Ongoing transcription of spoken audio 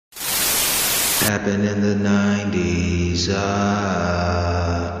Happened in the 90s.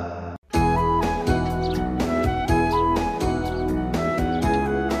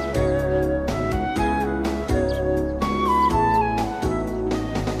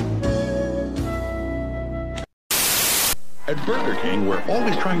 At Burger King, we're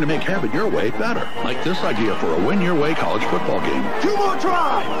always trying to make Have It Your Way better. Like this idea for a Win Your Way college football game. 2 more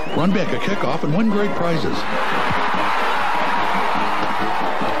tries! Run back a kickoff and win great prizes.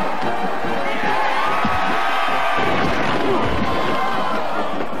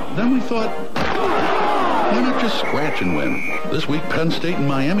 Then we thought, why not just scratch and win? This week, Penn State and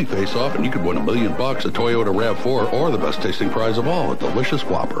Miami face off, and you could win $1 million, a Toyota RAV4, or the best tasting prize of all, a delicious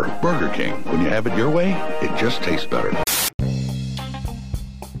Whopper. Burger King. When you have it your way, it just tastes better.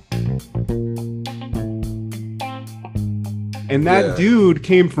 And that dude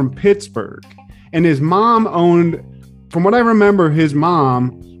came from Pittsburgh, and his mom owned, from what I remember, his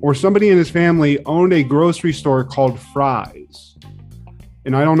mom or somebody in his family owned a grocery store called Fry's.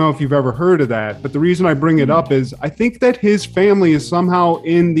 And I don't know if you've ever heard of that, but the reason I bring it up is I think that his family is somehow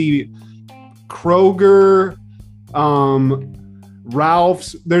in the Kroger,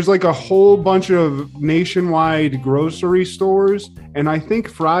 Ralph's. There's like a whole bunch of nationwide grocery stores, and I think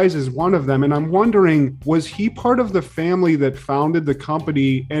Fry's is one of them. And I'm wondering, was he part of the family that founded the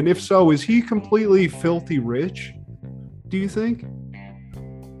company? And if so, is he completely filthy rich? Do you think?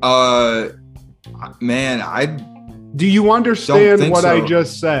 Man, do you understand what so. I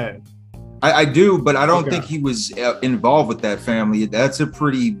just said? I do, but I don't think he was involved with that family. That's a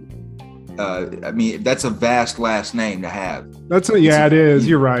pretty, that's a vast last name to have. It is.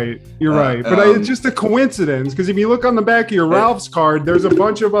 You're right. You're right. But it's just a coincidence, because if you look on the back of your Ralph's card, there's a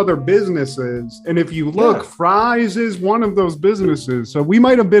bunch of other businesses. And if you look, Fry's is one of those businesses. So we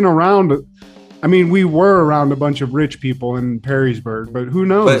might have been around. I mean, we were around a bunch of rich people in Perrysburg, but who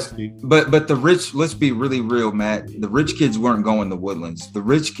knows? But the rich, let's be really real, Matt. The rich kids weren't going to Woodlands. The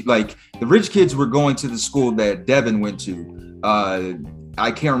rich kids were going to the school that Devin went to.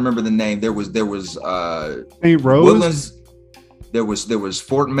 I can't remember the name. There was St. Rose? Woodlands. There was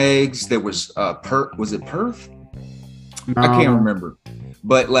Fort Meigs. There was was it Perth? No. I can't remember.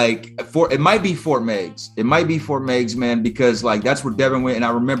 But it might be Fort Meigs. It might be Fort Meigs, man, because that's where Devin went. And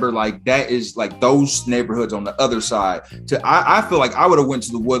I remember that is those neighborhoods on the other side. I feel like I would have went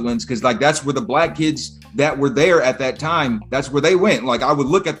to the Woodlands, because that's where the black kids that were there at that time, that's where they went. I would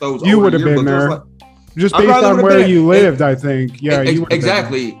look at those. You would have been there. Just based on where you lived, I think. Yeah,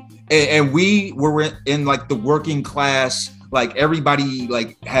 exactly. And we were in the working class. Everybody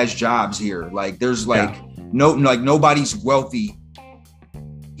has jobs here. There's nobody's wealthy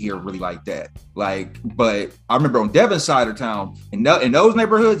here really like that. But I remember on Devon's side of town, in those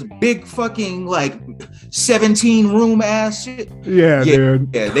neighborhoods, big fucking 17 room ass shit. Yeah, dude.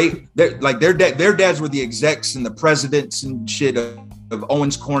 Yeah, their dads were the execs and the presidents and shit of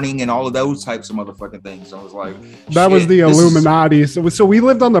Owens Corning and all of those types of motherfucking things. I was like, that was the Illuminati. So we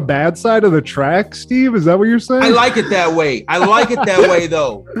lived on the bad side of the track, Steve. Is that what you're saying? I like it that way. I like it that way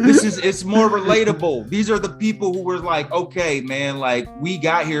though. It's more relatable. These are the people who were okay, man, we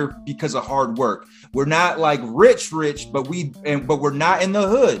got here because of hard work. We're not rich, but we're not in the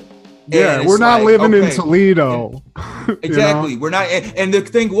hood. Yeah, we're not living in Toledo. Exactly. We're not. And the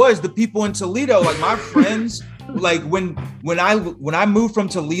thing was, the people in Toledo, my friends, when I moved from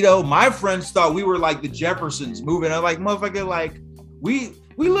Toledo, my friends thought we were the Jeffersons moving. I'm motherfucker, we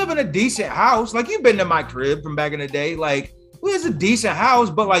live in a decent house. You've been to my crib from back in the day. It's a decent house,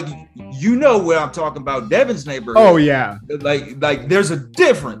 but what I'm talking about, Devon's neighborhood. Oh yeah. There's a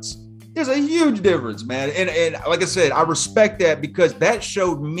difference. There's a huge difference, man. And like I said, I respect that, because that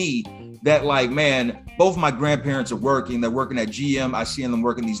showed me that man, both my grandparents are working. They're working at GM. I see them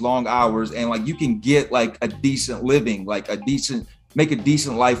working these long hours, and you can get a decent living, make a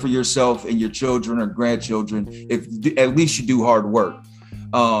decent life for yourself and your children or grandchildren if at least you do hard work.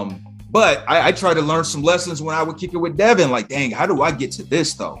 But I try to learn some lessons when I would kick it with Devin. Dang, how do I get to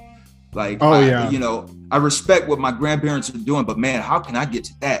this though? I respect what my grandparents are doing, but man, how can I get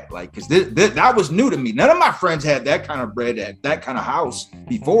to that? Because that was new to me. None of my friends had that kind of bread, that kind of house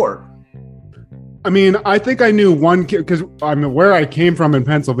before. I mean, I think I knew one kid, because where I came from in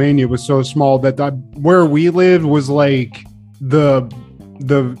Pennsylvania was so small that where we lived was the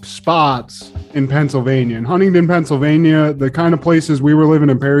spots in Pennsylvania. In Huntington, Pennsylvania, the kind of places we were living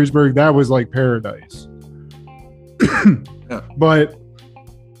in Perrysburg, that was paradise. Yeah. But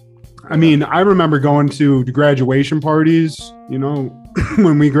I mean, I remember going to the graduation parties,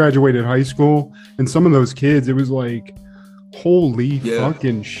 when we graduated high school, and some of those kids, it was holy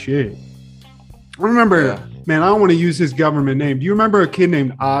fucking shit. I remember, man, I don't want to use his government name. Do you remember a kid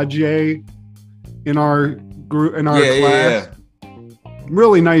named Ajay? in our group, in our class. Yeah.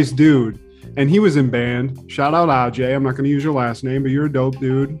 Really nice dude. And he was in band. Shout out Ajay. I'm not going to use your last name, but you're a dope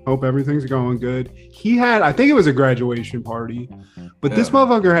dude. Hope everything's going good. He had, I think it was a graduation party, but this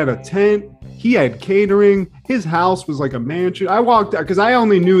motherfucker had a tent. He had catering. His house was like a mansion. I walked out because I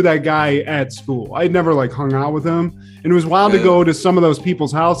only knew that guy at school. I'd never like hung out with him. And it was wild to go to some of those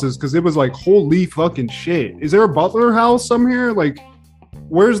people's houses because it was like, holy fucking shit. Is there a Butler house somewhere? Like,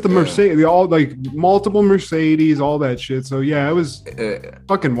 where's the Mercedes? All like multiple Mercedes, all that shit. So yeah, it was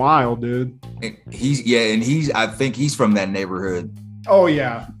fucking wild, dude. I think he's from that neighborhood. Oh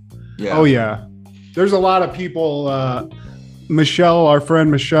yeah. Yeah. Oh yeah. There's a lot of people. Michelle, our friend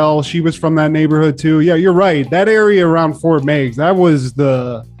Michelle, she was from that neighborhood too. Yeah, you're right. That area around Fort Meigs, that was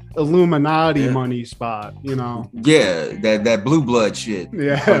the Illuminati money spot, you know. Yeah, that blue blood shit.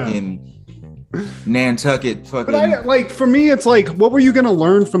 Yeah. Fucking Nantucket fucking. But like for me, it's like, what were you gonna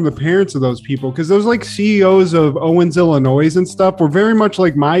learn from the parents of those people? Because those like CEOs of Owens, Illinois and stuff were very much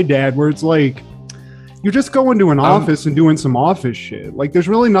like my dad, where it's like you're just going to an office and doing some office shit. Like there's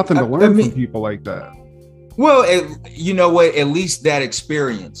really nothing to learn from people like that. Well, you know what? At least that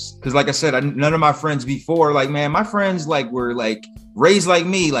experience, because like I said, none of my friends before, like, man, my friends like were like raised like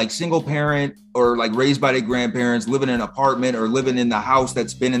me, like single parent or like raised by their grandparents, living in an apartment or living in the house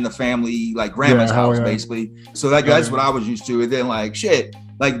that's been in the family, like grandma's house, basically. So like that's what I was used to. And then like shit,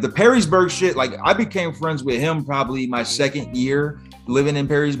 like the Perrysburg shit, like I became friends with him probably my second year living in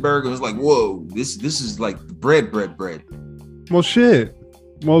Perrysburg. It was like, whoa, this is like bread. Well, shit.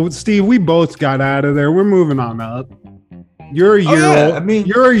 Well, Steve, we both got out of there. We're moving on up. You're a year old. I mean,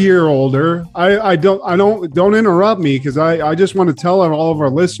 you're a year older. I don't interrupt me because I just want to tell all of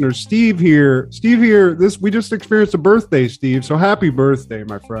our listeners, Steve here, we just experienced a birthday, Steve. So happy birthday,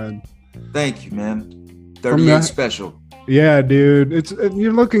 my friend. Thank you, man. 38 special. Yeah, dude.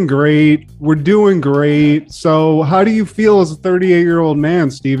 You're looking great. We're doing great. So how do you feel as a 38-year-old man,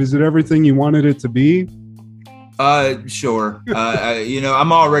 Steve? Is it everything you wanted it to be? Sure.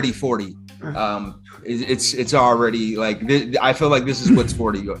 I'm already 40. It's already like, I feel like this is what's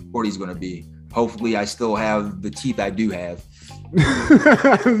 40 is going to be. Hopefully I still have the teeth I do have.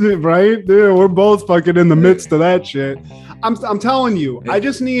 Right? Dude, we're both fucking in the midst of that shit. I'm telling you, I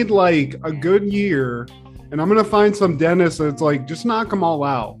just need like a good year and I'm going to find some dentist that's like, just knock them all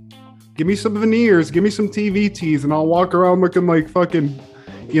out. Give me some veneers, give me some TVTs and I'll walk around looking like fucking,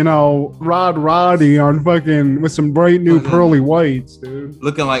 Roddy on fucking with some bright new pearly whites, dude.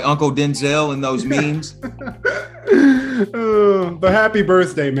 Looking like Uncle Denzel in those memes. But happy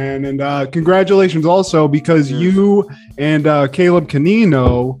birthday, man. And congratulations also because you and Caleb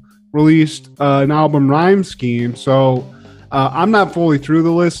Canino released an album, Rhyme Scheme. So I'm not fully through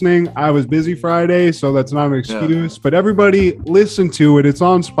the listening. I was busy Friday, so that's not an excuse. But everybody listen to it. It's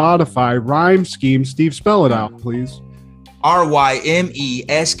on Spotify. Rhyme Scheme. Steve, spell it out, please. RYMESKEEM,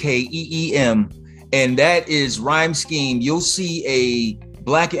 and that is Rhyme Scheme. You'll see a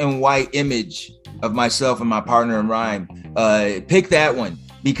black and white image of myself and my partner in rhyme. Pick that one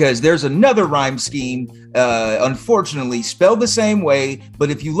because there's another Rhyme Scheme, unfortunately spelled the same way,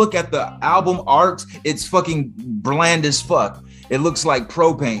 but if you look at the album art, it's fucking bland as fuck. It looks like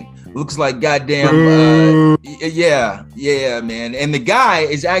pro paint. Looks like goddamn, yeah, man. And the guy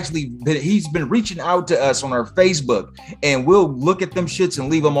is he's been reaching out to us on our Facebook, and we'll look at them shits and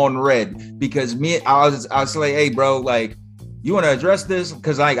leave them on red because I was like, hey, bro, like, you want to address this?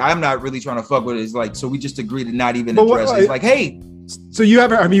 Because I'm not really trying to fuck with it. It's like, so we just agreed to not even address it. It's like, hey. So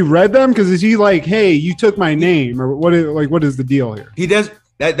have you read them? Because is he like, hey, you took my name, or what is the deal here? He does.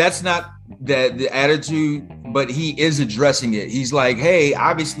 That's not the attitude, but he is addressing it. He's like, hey,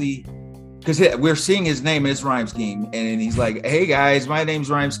 obviously, because we're seeing his name in his Rhyme Scheme, and he's like, hey guys, my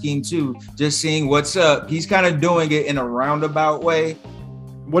name's Rhyme Scheme too. Just seeing what's up. He's kind of doing it in a roundabout way.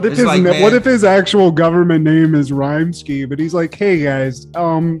 What if his actual government name is Rhyme Scheme, and he's like, hey guys,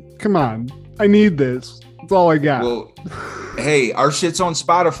 come on, I need this. That's all I got. Well, hey, our shit's on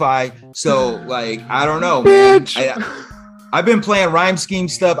Spotify, so like, I don't know, man. I've been playing Rhyme Scheme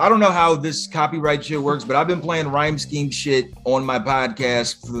stuff. I don't know how this copyright shit works, but I've been playing Rhyme Scheme shit on my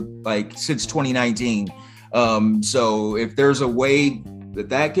podcast for like since 2019. So if there's a way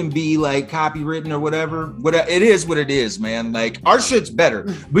that can be like copywritten or whatever, it is what it is, man. Like our shit's better.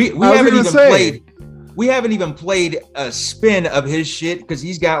 We haven't even played a spin of his shit because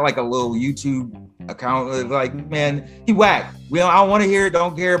he's got like a little YouTube account. Like, man, he whack. I don't want to hear it.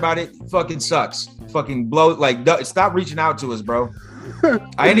 Don't care about it. Fucking sucks. Fucking blow. Like, stop reaching out to us, bro.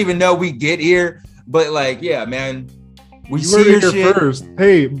 I didn't even know we get here, but like, yeah, man. We see your shit first.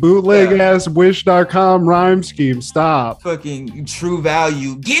 Hey, bootleg-ass wish.com Rhyme Scheme. Stop. Fucking True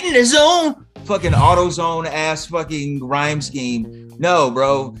Value. Get in the zone. fucking AutoZone ass fucking rhyme scheme. No,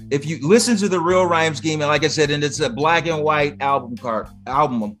 bro. If you listen to the real rhyme scheme, and like I said, and it's a black and white album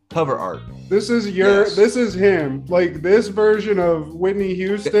cover art. This is him. Like this version of Whitney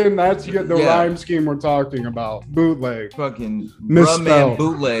Houston, that's the rhyme scheme we're talking about. Bootleg. Fucking misspelled.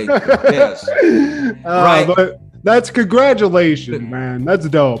 Bootleg. Yes. Right. But that's congratulations, man. That's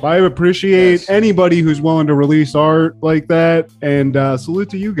dope. I appreciate anybody who's willing to release art like that. And salute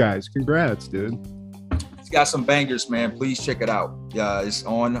to you guys. Congrats, dude. It's got some bangers, man. Please check it out. It's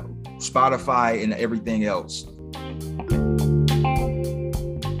on Spotify and everything else.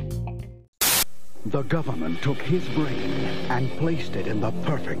 The government took his brain and placed it in the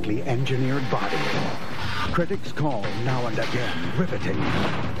perfectly engineered body. Critics call Now and Again riveting.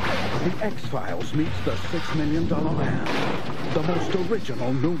 The X-Files meets the $6 Million Man. The most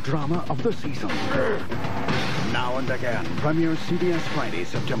original new drama of the season. Now and Again premieres CBS Friday,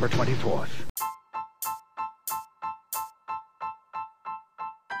 September 24th.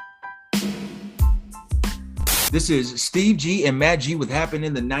 This is Steve G and Matt G with Happen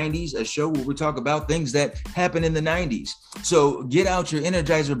in the 90s, a show where we talk about things that happen in the 90s. So get out your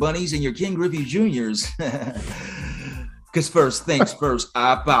Energizer Bunnies and your King Griffey Juniors. Because first things first,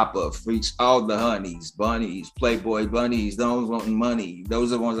 I Papa freaks all the honeys, bunnies, Playboy bunnies, those wanting money.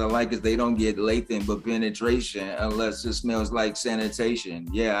 Those are the ones I like because they don't get Lathan but penetration unless it smells like sanitation.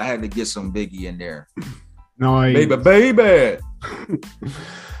 Yeah, I had to get some Biggie in there. Nice. Baby.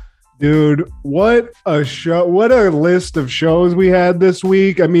 Dude, what a show. What a list of shows we had this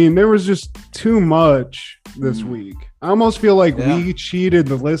week. I mean, there was just too much this week. I almost feel like we cheated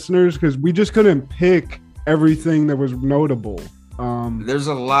the listeners because we just couldn't pick everything that was notable. There's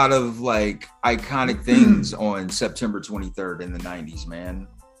a lot of like iconic things on September 23rd in the 90s, man,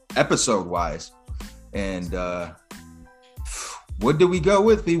 episode wise. And what did we go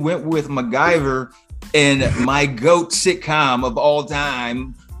with? We went with MacGyver and my GOAT sitcom of all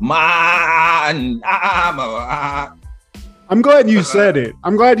time, I'm glad you said it.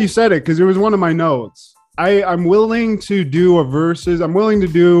 Because it was one of my notes. I'm willing to do a versus. I'm willing to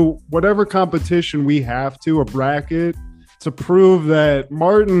do whatever competition we have to, a bracket, to prove that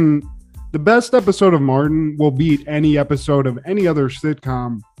Martin, the best episode of Martin, will beat any episode of any other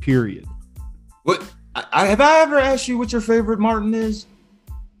sitcom, period. What? Have I ever asked you what your favorite Martin is?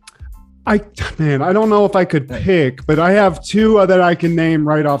 I don't know if I could pick, but I have two that I can name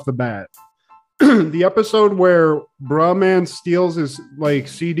right off the bat. The episode where Brahman steals his like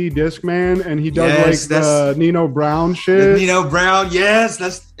CD Discman and he does the Nino Brown shit. Nino Brown, yes,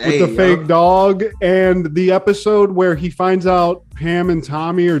 that's with the fake dog. And the episode where he finds out Pam and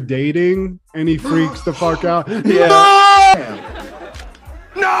Tommy are dating and he freaks the fuck out. Yeah.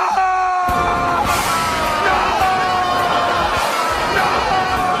 No!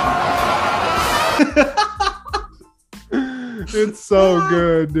 It's so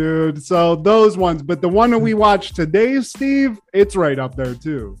good, dude. So those ones, but the one that we watched today, Steve, it's right up there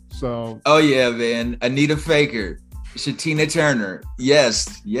too. So oh yeah, man. Anita Faker, Shatina Turner.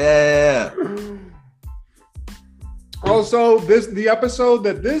 Yes, yeah. Also, the episode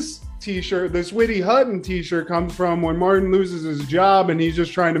that this t-shirt, this Whitty Hutton t-shirt comes from when Martin loses his job and he's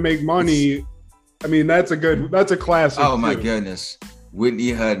just trying to make money. I mean, that's a classic. Oh my goodness.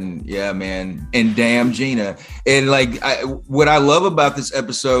 Whitney Hutton, yeah, man, and damn Gina. And like what I love about this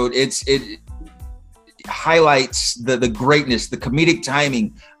episode, it highlights the greatness, the comedic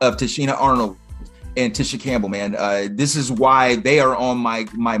timing of Tashina Arnold and Tisha Campbell, man. This is why they are on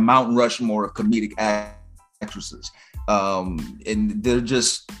my Mount Rushmore of comedic actresses. And they're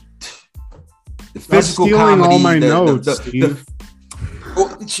just the physical comedy. All my notes,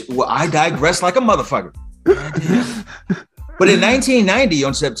 well, I digress like a motherfucker. But in 1990,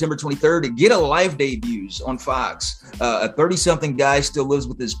 on September 23rd, Get a Life debuts on Fox. A 30-something guy still lives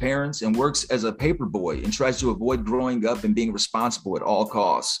with his parents and works as a paper boy and tries to avoid growing up and being responsible at all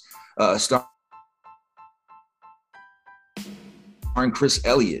costs. Starring Chris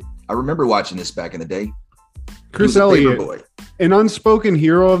Elliott. I remember watching this back in the day. Chris Elliott, an unspoken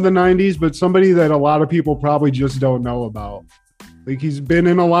hero of the 90s, but somebody that a lot of people probably just don't know about. Like he's been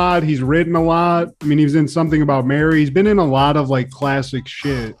in a lot. He's written a lot. I mean, he was in Something About Mary. He's been in a lot of like classic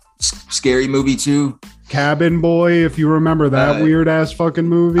shit. Scary Movie 2. Cabin Boy, if you remember that weird ass fucking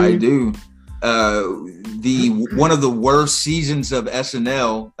movie. I do. One of the worst seasons of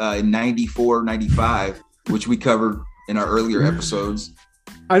SNL in 94, 95, which we covered in our earlier episodes.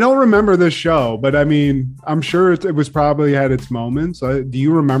 I don't remember this show, but I mean, I'm sure it was probably had its moments. Do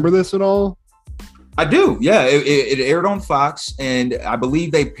you remember this at all? I do. Yeah, it aired on Fox, and I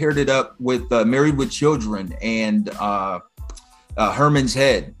believe they paired it up with Married with Children and Herman's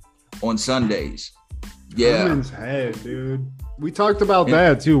Head. on Sundays. Yeah. Herman's Head, dude. We talked about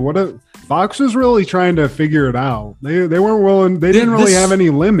that too. Fox was really trying to figure it out. They weren't willing. They didn't really have any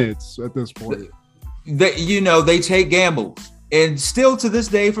limits at this point. They take gambles, and still to this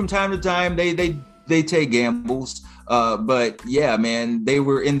day, from time to time, they take gambles. But yeah, man, they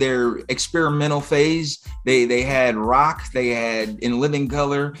were in their experimental phase. They had Rock, they had In Living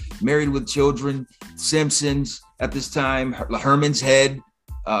Color, Married with Children, Simpsons at this time, Herman's Head,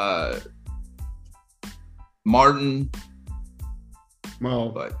 Martin. Well,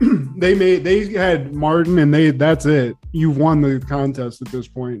 but they had Martin, and that's it. You won the contest at this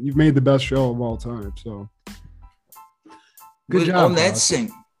point. You've made the best show of all time. So good job.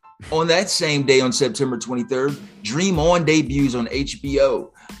 On that same day, on September 23rd, Dream On debuts on HBO.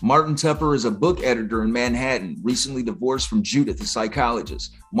 Martin Tupper is a book editor in Manhattan, recently divorced from Judith, a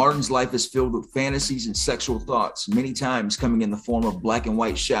psychologist. Martin's life is filled with fantasies and sexual thoughts, many times coming in the form of black and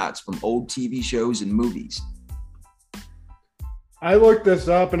white shots from old TV shows and movies. I looked this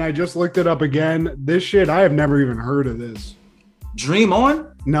up, and I just looked it up again. This shit, I have never even heard of this. Dream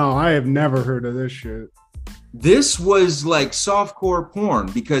On? No, I have never heard of this shit. This was like softcore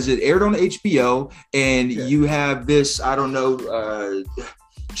porn because it aired on HBO, and you have this, I don't know,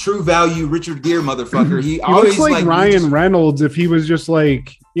 True Value Richard Gere motherfucker. He always looks like Ryan Reynolds if he was just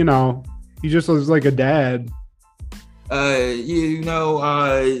like, he just looks like a dad. Fucking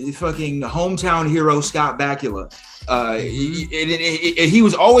hometown hero Scott Bakula. He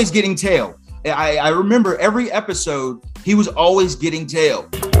was always getting tail. I remember every episode he was always getting tail.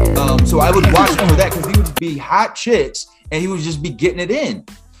 So I would watch him for that because he would be hot chicks and he would just be getting it in.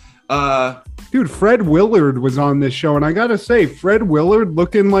 Dude, Fred Willard was on this show, and I gotta say, Fred Willard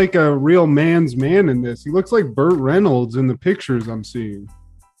looking like a real man's man in this. He looks like Burt Reynolds in the pictures I'm seeing.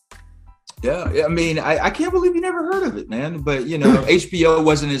 Yeah, I mean, I can't believe you never heard of it, man. But, HBO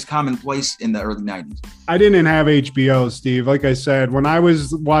wasn't as commonplace in the early 90s. I didn't have HBO, Steve. Like I said, when I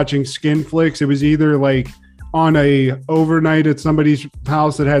was watching Skinflix, it was either like on a overnight at somebody's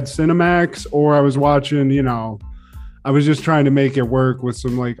house that had Cinemax, or I was watching, I was just trying to make it work with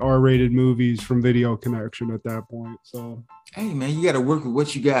some like R-rated movies from Video Connection at that point. So, hey, man, you got to work with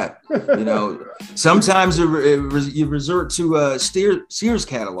what you got. Sometimes you resort to Sears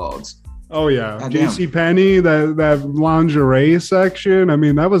catalogs. Oh yeah, JCPenney, that lingerie section. I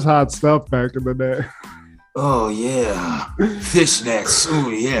mean, that was hot stuff back in the day. Oh yeah, fishnets. Oh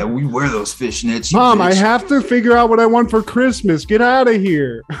yeah, we wear those fishnets. Mom, bitch. I have to figure out what I want for Christmas. Get out of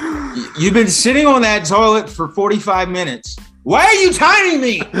here. You've been sitting on that toilet for 45 minutes. Why are you timing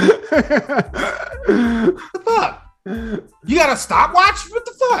me? What the fuck? You got a stopwatch? What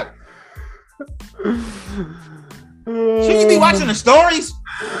the fuck? Shouldn't you be watching the stories?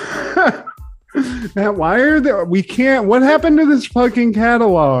 Matt, why are there? We can't. What happened to this fucking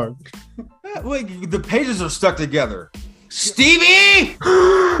catalog? Wait, the pages are stuck together. Stevie! Get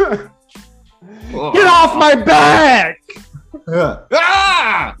off my back!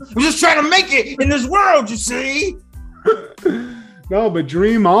 I'm just trying to make it in this world, you see? No, but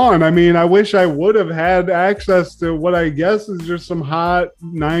Dream On. I mean, I wish I would have had access to what I guess is just some hot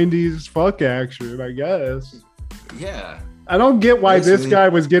 90s fuck action, I guess. Yeah. I don't get why this guy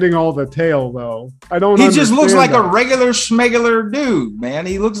was getting all the tail, though. I don't. He just looks like a regular schmegular dude, man.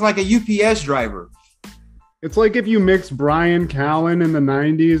 He looks like a UPS driver. It's like if you mix Brian Callen in the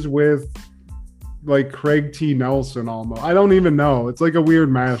 90s with like Craig T. Nelson almost. I don't even know. It's like a weird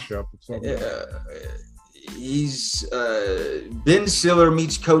mashup. He's Ben Stiller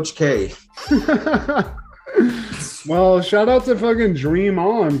meets Coach K. Well, shout out to fucking Dream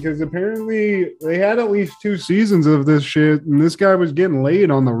On, because apparently they had at least 2 seasons of this shit, and this guy was getting laid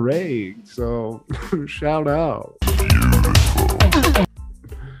on the reg. So, shout out.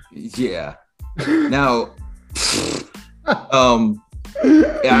 Yeah. Now,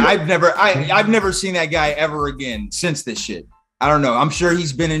 yeah, I've never seen that guy ever again since this shit. I don't know. I'm sure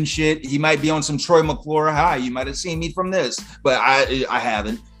he's been in shit. He might be on some Troy McClure. Hi, you might have seen me from this, but I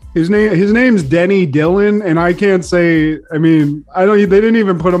haven't. His name's Denny Dillon, and I can't say. I mean, they didn't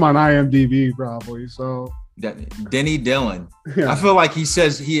even put him on IMDb probably. So Denny Dillon. Yeah. I feel like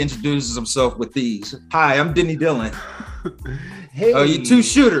he introduces himself with these. Hi, I'm Denny Dillon. Hey, oh, you 2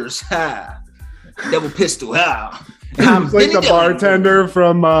 shooters. Ha, double pistol. Ha. He's like the bartender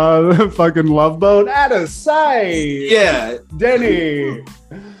from fucking Love Boat. Out of sight. Yeah, Denny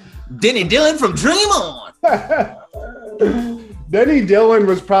Dillon from Dream On. Denny Dillon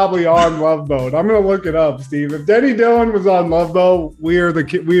was probably on Love Boat. I'm gonna look it up, Steve. If Denny Dillon was on Love Boat, we're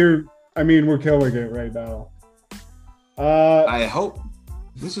killing it right now. I hope.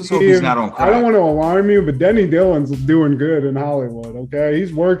 Let's just hope he's not on crack. I don't want to alarm you, but Denny Dillon's doing good in Hollywood, okay?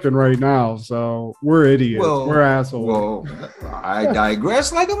 He's working right now, so we're idiots. We're assholes. Well, I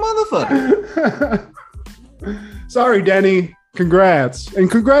digress like a motherfucker. Sorry, Denny. Congrats. And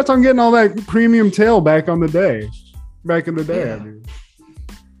congrats on getting all that premium tail back in the day. I mean.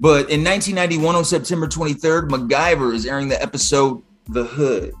 But in 1991, on September 23rd, MacGyver is airing the episode The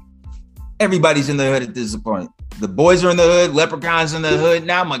Hood. Everybody's in the hood at this point. The boys are in the hood, Leprechaun's in the hood.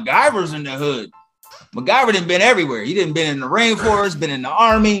 Now MacGyver's in the hood. MacGyver done been everywhere. He done been in the rainforest, been in the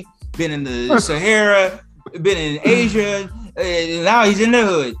army, been in the Sahara, been in Asia. Now he's in the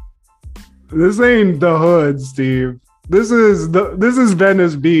hood. This ain't the hood, Steve. This is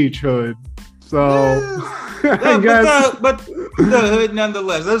Venice Beach hood. So I guess. But the hood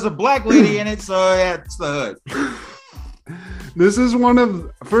nonetheless. There's a black lady in it, so that's the hood. This is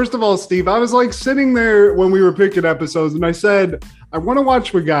first of all, Steve, I was like sitting there when we were picking episodes and I said, I want to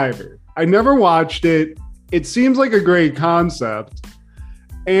watch MacGyver. I never watched it. It seems like a great concept.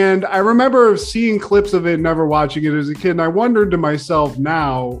 And I remember seeing clips of it, never watching it as a kid. And I wondered to myself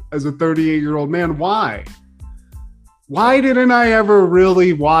now, as a 38-year-old man, why? Why didn't I ever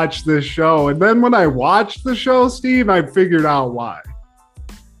really watch this show? And then when I watched the show, Steve, I figured out why.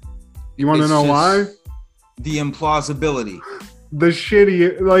 You want to know why? The implausibility. The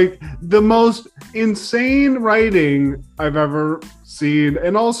shitty, like the most insane writing I've ever seen.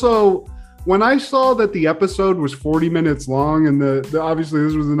 And also, when I saw that the episode was 40 minutes long and the obviously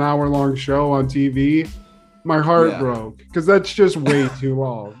this was an hour-long show on TV, my heart broke because that's just way too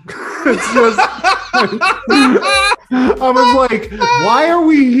long. It's just, I was like, why are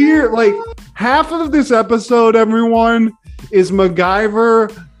we here? Like, half of this episode, everyone, is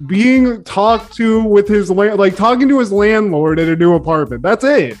MacGyver being talked to with his talking to his landlord at a new apartment. That's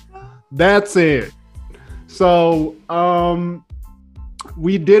it. So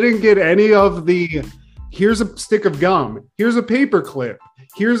we didn't get any of the here's a stick of gum, here's a paper clip,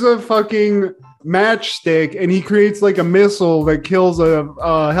 here's a fucking matchstick, and he creates like a missile that kills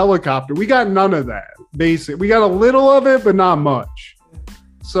a helicopter. We got none of that. We got a little of it, but not much.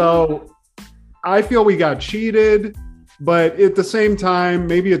 So I feel we got cheated. But at the same time,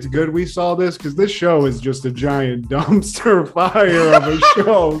 maybe it's good we saw this because this show is just a giant dumpster fire of a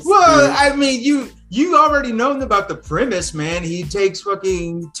show. Well, I mean, you already known about the premise, man. He takes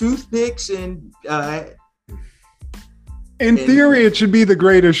fucking toothpicks and in theory, it should be the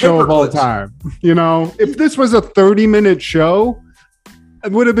greatest show of all time. You know, if this was a 30-minute show,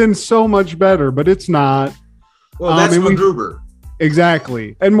 it would have been so much better, but it's not. Well, that's MacGruber.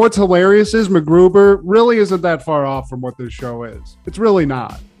 Exactly. And what's hilarious is MacGruber really isn't that far off from what this show is. It's really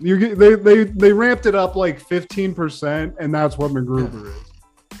not. They ramped it up like 15%, and that's what MacGruber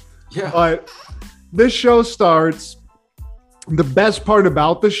is. Yeah. But this show starts. The best part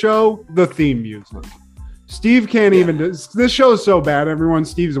about the show, the theme music. Steve can't even. This show is so bad, everyone.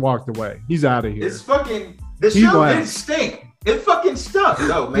 Steve's walked away. He's out of here. It's fucking. The show didn't stink. It fucking stunk,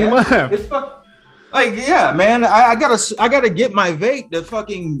 though, man. He left. It's like, yeah, man, I gotta get my vape to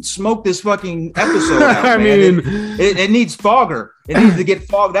fucking smoke this fucking episode out, I man. mean, it needs fogger. It needs to get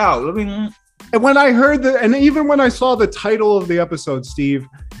fogged out. I mean, and when I heard and even when I saw the title of the episode, Steve,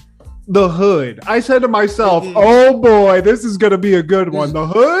 The Hood, I said to myself, oh boy, this is gonna be a good one. The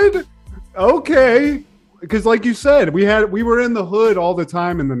Hood? Okay. Because like you said, we were in the hood all the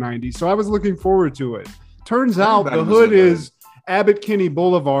time in the 90s, so I was looking forward to it. Turns out the hood is Abbot Kinney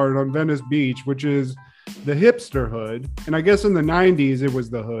Boulevard on Venice Beach, which is the hipster hood. And I guess in the 90s, it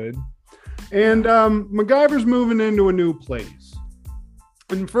was the hood. And MacGyver's moving into a new place.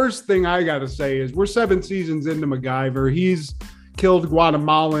 And first thing I got to say is we're 7 seasons into MacGyver. He's killed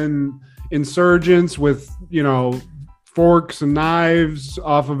Guatemalan insurgents with, forks and knives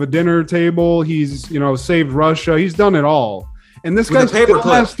off of a dinner table. He's, saved Russia. He's done it all. And this guy still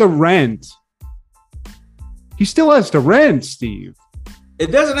has to rent. He still has to rent, Steve.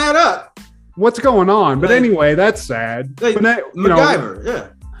 It doesn't add up. What's going on? But anyway, that's sad.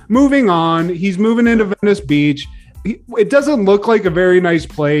 MacGyver, Moving on, he's moving into Venice Beach. It doesn't look like a very nice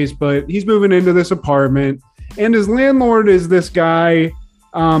place, but he's moving into this apartment. And his landlord is this guy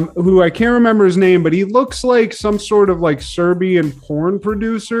who I can't remember his name, but he looks like some sort of like Serbian porn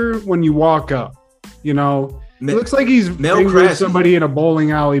producer when you walk up. He looks like he's fingering somebody in a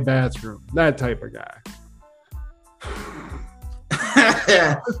bowling alley bathroom. That type of guy.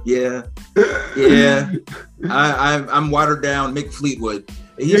 yeah. I'm watered down Mick Fleetwood.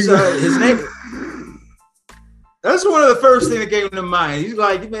 He's his name. That's one of the first things that came to mind. He's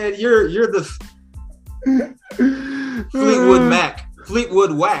like, man, you're the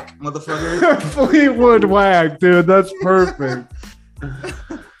Fleetwood Whack, motherfucker. Fleetwood Whack, dude. That's perfect.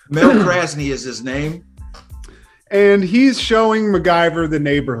 Mel Krasny is his name. And he's showing MacGyver the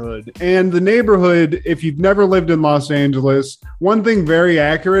neighborhood. And the neighborhood, if you've never lived in Los Angeles, one thing very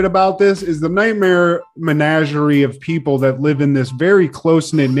accurate about this is the nightmare menagerie of people that live in this very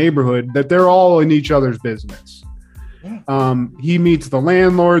close-knit neighborhood, that they're all in each other's business. Yeah. He meets the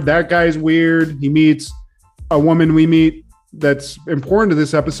landlord. That guy's weird. He meets a woman we meet that's important to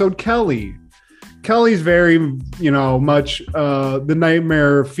this episode, Kelly. Kelly's very, much the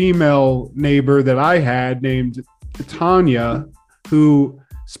nightmare female neighbor that I had named Tanya, who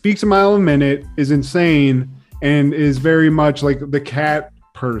speaks a mile a minute, is insane, and is very much like the cat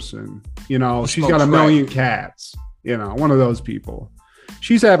person. She's got a million cats. One of those people.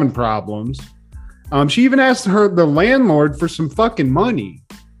 She's having problems. She even asked the landlord for some fucking money,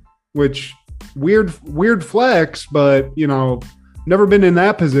 which weird flex, but never been in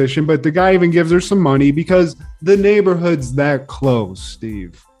that position. But the guy even gives her some money because the neighborhood's that close,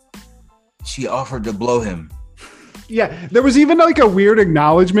 Steve. She offered to blow him. Yeah, there was even like a weird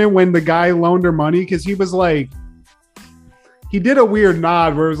acknowledgement when the guy loaned her money, because he was like, he did a weird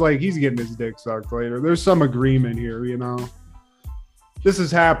nod where it was like, he's getting his dick sucked later. There's some agreement here, This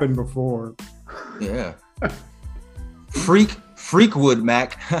has happened before. Yeah. Freakwood,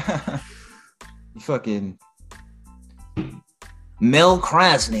 Mac. You fucking Mel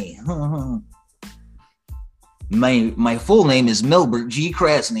Krasny. My full name is Melbert G.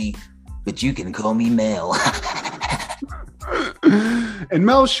 Krasny, but you can call me Mel. And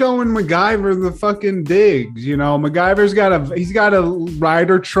Mel's showing MacGyver the fucking digs. MacGyver's got a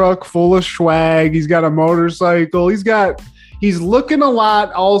rider truck full of swag. He's got a motorcycle. He's looking a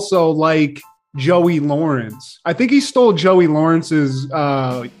lot also like Joey Lawrence. I think he stole Joey Lawrence's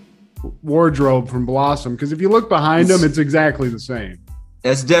wardrobe from Blossom, because if you look behind him, it's exactly the same.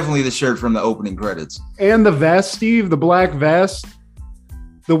 That's definitely the shirt from the opening credits. And the vest, Steve, the black vest.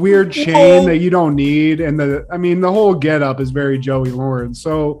 The weird chain that you don't need, and the whole getup is very Joey Lawrence.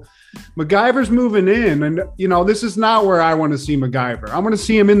 So MacGyver's moving in, and this is not where I want to see MacGyver. I want to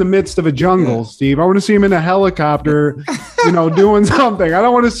see him in the midst of a jungle, Steve. I want to see him in a helicopter, doing something. I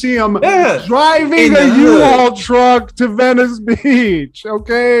don't want to see him driving a U-Haul truck to Venice Beach.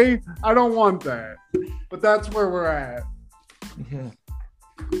 Okay, I don't want that. But that's where we're at. Yeah.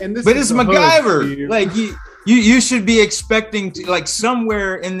 And but it's MacGyver. Like you should be expecting to, like,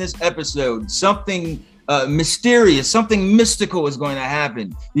 somewhere in this episode, something mysterious, something mystical is going to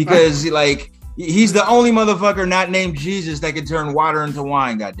happen, because like he's the only motherfucker not named Jesus that can turn water into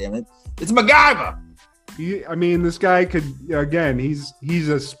wine. God damn it, it's MacGyver. This guy could, again, he's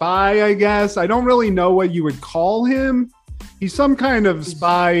a spy, I guess. I don't really know what you would call him. He's some kind of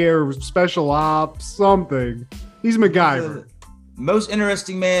spy or special ops, something. He's MacGyver. Most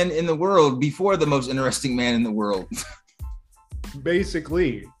interesting man in the world before the most interesting man in the world.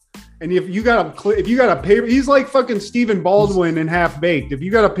 Basically. And if you got a paper, he's like fucking Stephen Baldwin in Half Baked. If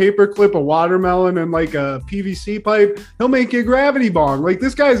you got a paper clip, a watermelon, and like a PVC pipe, he'll make you a gravity bong. Like,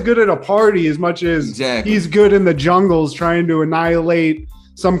 this guy's good at a party as much as he's good in the jungles trying to annihilate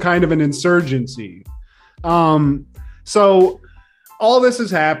some kind of an insurgency. So all this is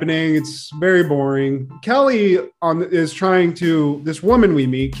happening. It's very boring. Kelly this woman we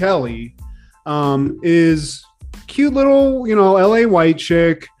meet, Kelly, is cute little, LA white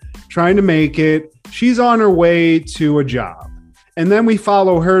chick trying to make it. She's on her way to a job. And then we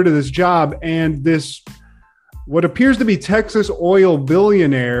follow her to this job, and this, what appears to be Texas oil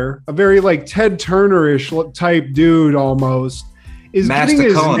billionaire, a very like Ted Turner-ish type dude almost, is getting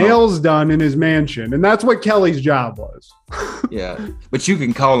his nails done in his mansion. And that's what Kelly's job was. Yeah, but you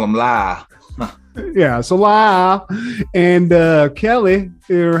can call him La. Yeah, so La and Kelly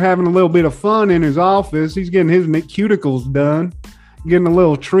are having a little bit of fun in his office. He's getting his cuticles done, getting a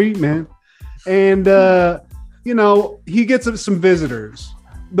little treatment. And, he gets some visitors.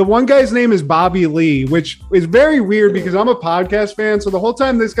 The one guy's name is Bobby Lee, which is very weird because I'm a podcast fan. So the whole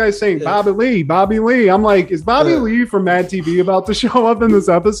time this guy's saying Bobby Lee, I'm like, is Bobby Lee from Mad TV about to show up in this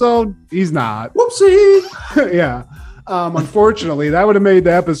episode? He's not. Whoopsie. Yeah. Unfortunately, that would have made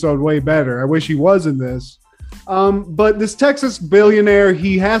the episode way better. I wish he was in this. But this Texas billionaire,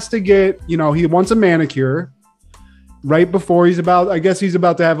 he has to get, he wants a manicure right before he's about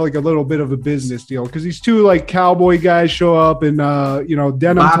to have like a little bit of a business deal, because these two like cowboy guys show up in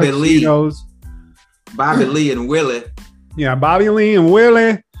denim Bobby tuxedos. Bobby Lee and Willie. Yeah, Bobby Lee and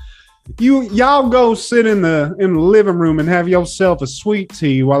Willie. Y'all go sit in the living room and have yourself a sweet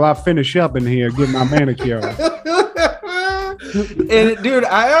tea while I finish up in here getting my manicure. And dude,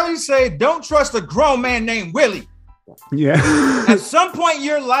 I always say, don't trust a grown man named Willie. Yeah. At some point in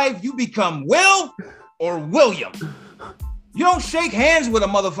your life, you become Will or William. You don't shake hands with a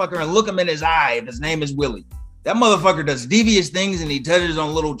motherfucker and look him in his eye if his name is Willie. That motherfucker does devious things and he touches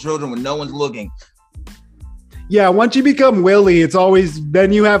on little children when no one's looking. Yeah, once you become Willie, it's always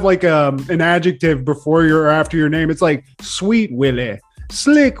then you have like an adjective before your or after your name. It's like Sweet Willie,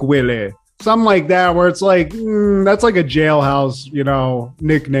 Slick Willie, something like that, where it's like that's like a jailhouse,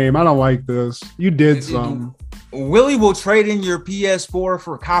 nickname. I don't like this. You did something. Willie will trade in your PS4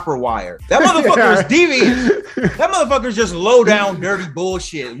 for copper wire. That motherfucker is devious. That motherfucker's just low down, dirty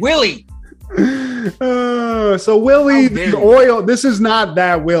bullshit. Willie. So Willie, the oil. This is not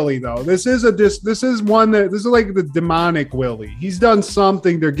that Willie though. This is one that this is like the demonic Willie. He's done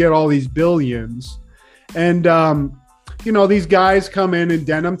something to get all these billions, and these guys come in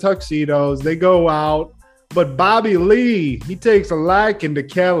denim tuxedos. They go out. But Bobby Lee, he takes a liking to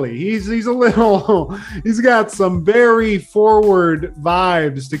Kelly. He's got some very forward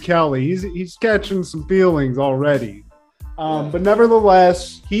vibes to Kelly. He's catching some feelings already. But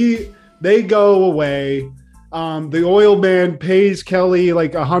nevertheless, they go away. The oil man pays Kelly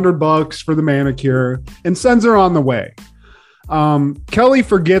like $100 for the manicure and sends her on the way. Kelly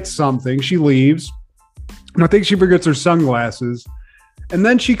forgets something. She leaves. And I think she forgets her sunglasses. And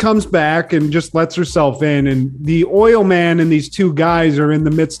then she comes back and just lets herself in. And the oil man and these two guys are in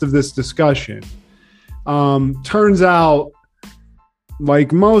the midst of this discussion. Turns out,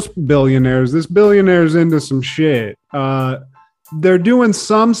 like most billionaires, this billionaire's into some shit. They're doing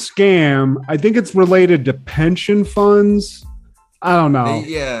some scam. I think it's related to pension funds. I don't know.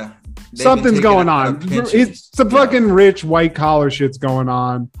 Something's going on. It's some fucking rich white collar shit's going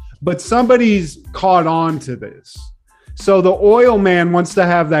on. But somebody's caught on to this. So the oil man wants to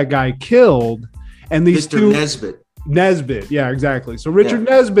have that guy killed, and these Mr. Nesbitt, yeah, exactly. So Richard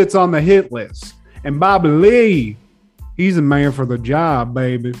Nesbitt's on the hit list, and Bobby Lee, he's a man for the job,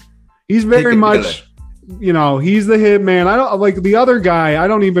 baby. He's very much, he's the hit man. I don't like the other guy. I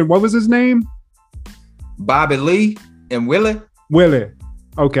don't even. What was his name? Bobby Lee and Willie. Willie.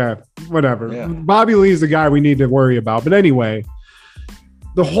 Okay, whatever. Yeah. Bobby Lee's the guy we need to worry about. But anyway,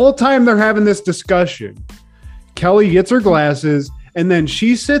 the whole time they're having this discussion, Kelly gets her glasses, and then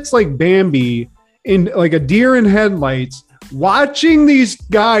she sits like Bambi in like a deer in headlights, watching these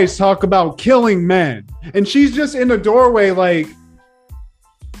guys talk about killing men. And she's just in the doorway, like,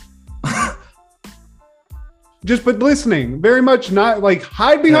 but listening, very much not like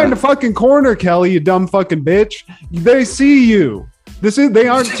hide behind the fucking corner, Kelly, you dumb fucking bitch. They see you. They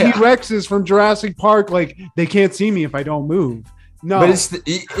aren't T-Rexes from Jurassic Park. Like, they can't see me if I don't move. No, but it's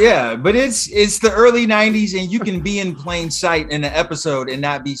the early 90s, and you can be in plain sight in an episode and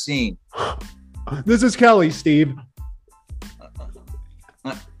not be seen. This is Kelly, Steve.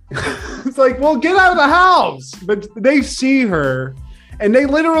 It's like, well, get out of the house. But they see her, and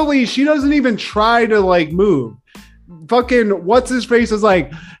she doesn't even try to like move. Fucking what's his face is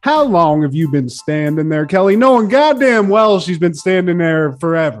like, how long have you been standing there, Kelly? Knowing goddamn well she's been standing there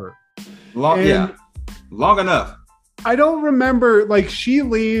forever. Long enough. I don't remember, like, she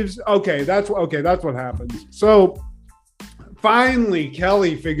leaves. Okay, that's what happens. So finally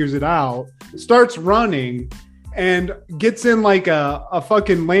Kelly figures it out, starts running, and gets in like a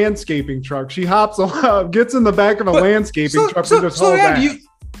fucking landscaping truck. She hops on, gets in the back of a landscaping truck and just haul back.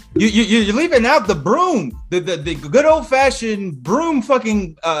 You're leaving out the broom, the good old fashioned broom,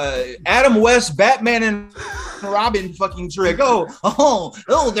 fucking Adam West, Batman and Robin fucking trick.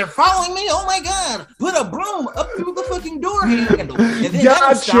 Oh, they're following me. Oh my God! Put a broom up through the fucking door handle. And then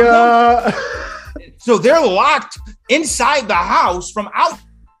gotcha. So they're locked inside the house from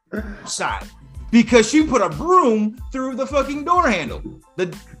outside because she put a broom through the fucking door handle,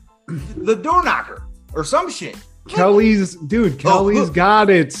 the door knocker or some shit. Kelly's got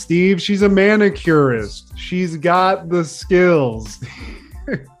it, Steve. She's a manicurist. She's got the skills.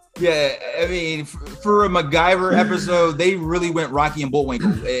 Yeah, I mean, for a MacGyver episode, they really went Rocky and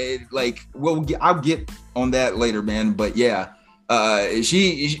Bullwinkle. I'll get on that later, man. But yeah,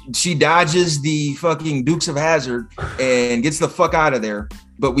 she dodges the fucking Dukes of Hazzard and gets the fuck out of there.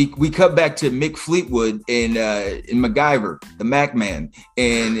 But we cut back to Mick Fleetwood in MacGyver, the Mac Man,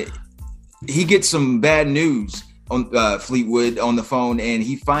 and he gets some bad news on Fleetwood on the phone, and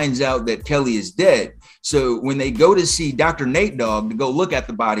he finds out that Kelly is dead. So when they go to see Dr. Nate Dogg to go look at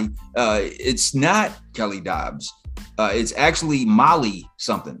the body, it's not Kelly Dobbs. It's actually Molly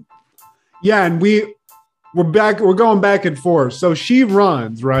something. Yeah, and we're going back and forth. So she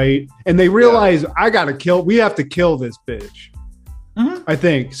runs, right? And they realize we have to kill this bitch. Mm-hmm. I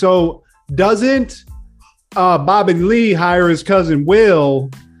think. So doesn't Bobby Lee hire his cousin Will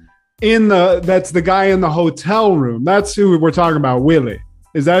that's the guy in the hotel room. That's who we're talking about, Willie.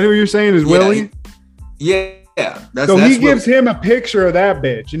 Is that who you're saying is Willie? Yeah, So he gives him a picture of that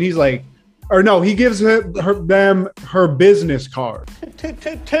bitch, and he's like, or no, he gives them her business card.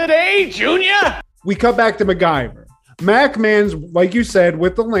 Today, Junior. We cut back to MacGyver. MacMan's, like you said,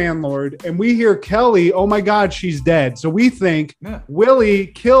 with the landlord, and we hear Kelly, oh my God, she's dead. So we think Willie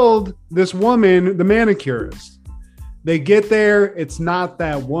killed this woman, the manicurist. They get there, it's not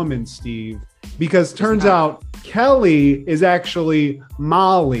that woman, Steve, because turns out Kelly is actually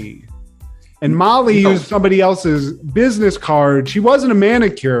Molly. And Molly used somebody else's business card. She wasn't a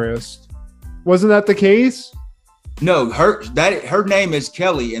manicurist. Wasn't that the case? No, her name is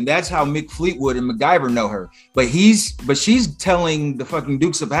Kelly, and that's how Mick Fleetwood and MacGyver know her. But she's telling the fucking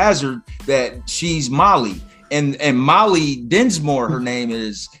Dukes of Hazzard that she's Molly. And Molly Dinsmore, her name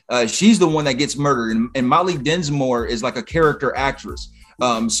is, she's the one that gets murdered. And Molly Dinsmore is like a character actress.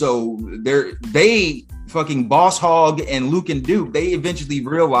 So they fucking Boss Hogg and Luke and Duke, they eventually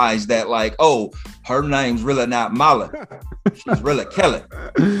realized that like, oh, her name's really not Molly. She's really Kelly.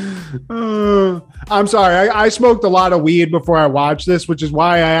 I'm sorry. I smoked a lot of weed before I watched this, which is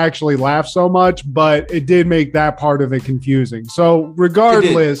why I actually laughed so much, but it did make that part of it confusing. So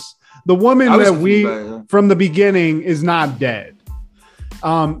regardless, the woman that from the beginning is not dead.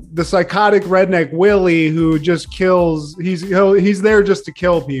 The psychotic redneck Willie, who just kills, he's there just to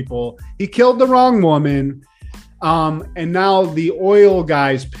kill people. He killed the wrong woman. And now the oil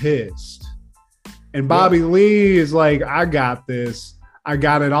guy's pissed. And Bobby Lee is like, I got this. I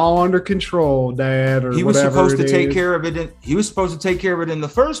got it all under control, Dad. Or he was supposed to take care of it. He was supposed to take care of it in the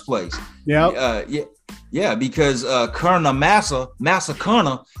first place. Yeah, because Colonel Massa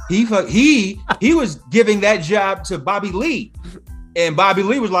Colonel, he was giving that job to Bobby Lee. And Bobby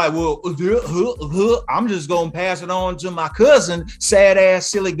Lee was like, well, I'm just going to pass it on to my cousin, sad ass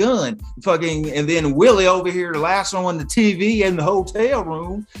silly gun. Fucking, and then Willie over here, the last one on the TV in the hotel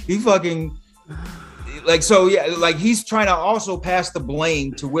room, he fucking, like, so yeah, like he's trying to also pass the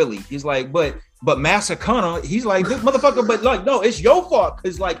blame to Willie. He's like, but Massacana, he's like, this motherfucker, but like, no, it's your fault.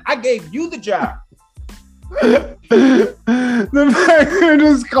 Cause like, I gave you the job. The fact they're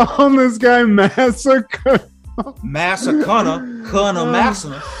just calling this guy Massacana. Colonel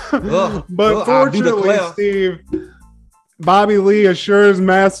Massa. But fortunately, Steve, Bobby Lee assures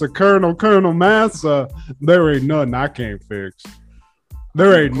Massa, Colonel Massa, there ain't nothing I can't fix.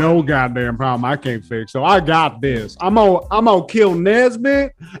 There ain't no goddamn problem I can't fix. So I got this. I'm gonna kill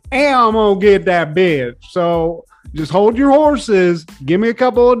Nesbitt and I'm gonna get that bitch. So just hold your horses. Give me a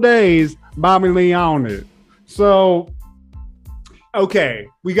couple of days. Bobby Lee on it. So, okay,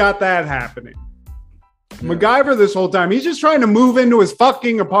 we got that happening. MacGyver this whole time, he's just trying to move into his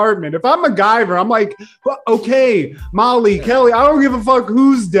fucking apartment. If I'm MacGyver, I'm like, okay, Molly, Kelly, I don't give a fuck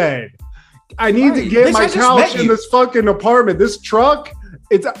who's dead. I need to get my couch in this fucking apartment. This truck,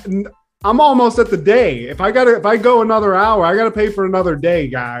 I'm almost at the day. If I go another hour, I gotta pay for another day,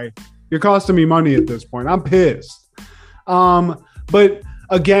 guy. You're costing me money at this point. I'm pissed. But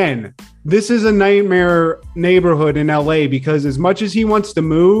again, this is a nightmare neighborhood in LA because as much as he wants to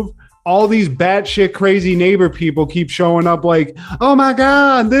move, all these batshit crazy neighbor people keep showing up like, oh my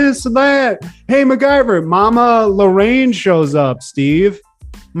God, this and that. Hey, MacGyver, Mama Lorraine shows up, Steve.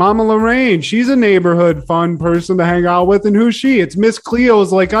 Mama Lorraine, she's a neighborhood fun person to hang out with. And who's she? It's Miss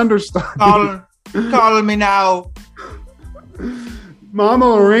Cleo's like understudy. Calling me now. Mama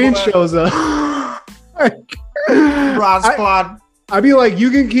Lorraine shows up. I'd be like, you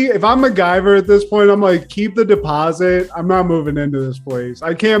can keep, if I'm MacGyver at this point, I'm like, keep the deposit. I'm not moving into this place.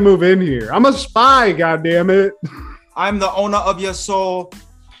 I can't move in here. I'm a spy, goddammit. I'm the owner of your soul.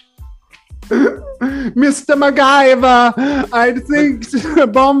 Mr. MacGyver, I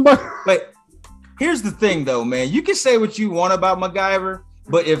think Bomba. But here's the thing though, man. You can say what you want about MacGyver,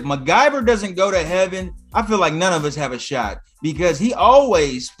 but if MacGyver doesn't go to heaven, I feel like none of us have a shot because he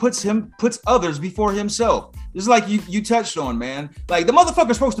always puts others before himself. Just like you touched on, man. Like the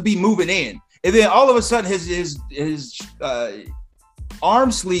motherfucker's supposed to be moving in, and then all of a sudden his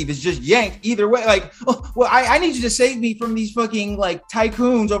arm sleeve is just yanked either way. Like, oh, well, I need you to save me from these fucking like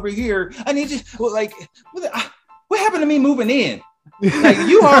tycoons over here. I need you. Well, like, what happened to me moving in? Like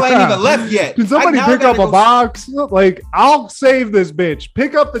you all ain't even left yet. Can somebody pick up a box? Like, I'll save this bitch.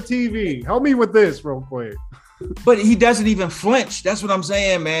 Pick up the TV. Help me with this real quick. But he doesn't even flinch. That's what I'm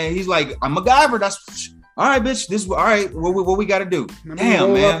saying, man. He's like, I'm MacGyver. That's all right, bitch. This all right. What we got to do?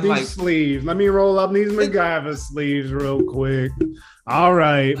 Damn, man. Like, sleeves. Let me roll up these MacGyver sleeves real quick. All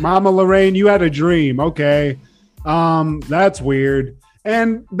right, Mama Lorraine, you had a dream. Okay, that's weird.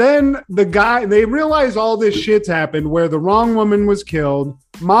 And then they realize all this shit's happened where the wrong woman was killed.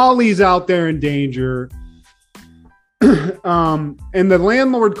 Molly's out there in danger. And the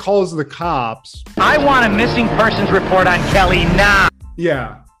landlord calls the cops. I want a missing persons report on Kelly now.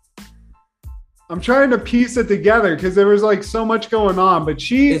 Yeah. I'm trying to piece it together because there was like so much going on, but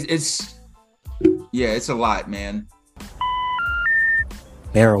it's a lot, man.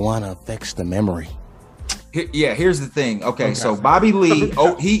 Marijuana affects the memory. Here's the thing. Okay, so Bobby Lee,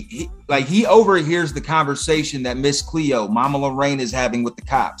 he overhears the conversation that Miss Cleo, Mama Lorraine, is having with the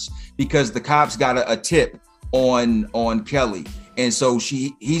cops because the cops got a tip on Kelly. And so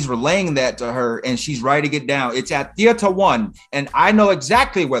he's relaying that to her and she's writing it down. It's at Theater 1. And I know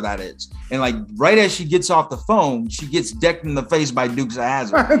exactly where that is. And like right as she gets off the phone, she gets decked in the face by Dukes of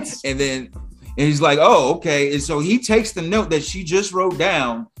Hazzard. And he's like, oh, okay. And so he takes the note that she just wrote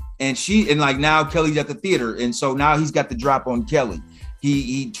down and like now Kelly's at the theater. And so now he's got the drop on Kelly.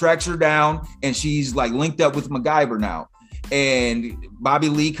 He tracks her down and she's like linked up with MacGyver now. And Bobby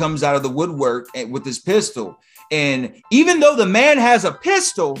Lee comes out of the woodwork with his pistol. And even though the man has a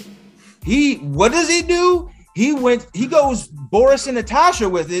pistol, what does he do? He goes Boris and Natasha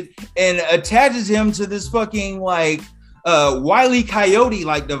with it and attaches him to this fucking like Wile E. Coyote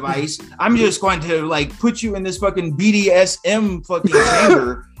like device. I'm just going to like put you in this fucking BDSM fucking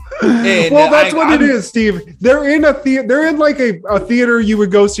chamber. And well, that's what it is, Steve. They're in a theater. They're in like a theater you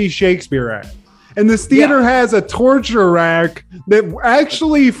would go see Shakespeare at. And this theater has a torture rack that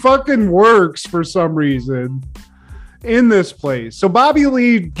actually fucking works for some reason in this place. So Bobby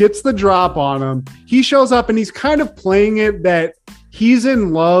Lee gets the drop on him. He shows up and he's kind of playing it that he's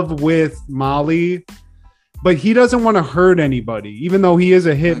in love with Molly, but he doesn't want to hurt anybody, even though he is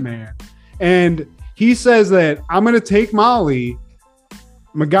a hitman. And he says that I'm going to take Molly,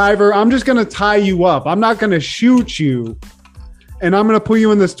 MacGyver, I'm just going to tie you up. I'm not going to shoot you. And I'm going to put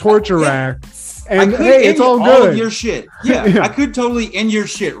you in this torture rack. And hey, it's all good. All of your shit. Yeah, I could totally end your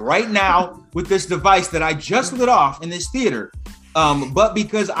shit right now with this device that I just lit off in this theater. But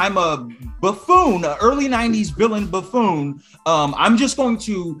because I'm a buffoon, an early 90s villain buffoon, I'm just going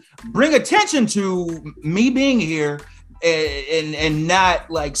to bring attention to me being here and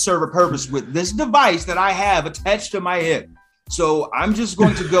not like serve a purpose with this device that I have attached to my hip. So I'm just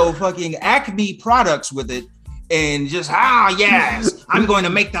going to go fucking Acme products with it. And just, yes, I'm going to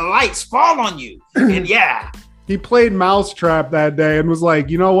make the lights fall on you. And he played Mousetrap that day and was like,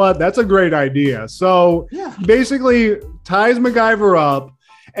 you know what? That's a great idea. So basically ties MacGyver up.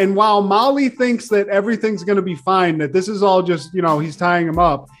 And while Molly thinks that everything's going to be fine, that this is all just, he's tying him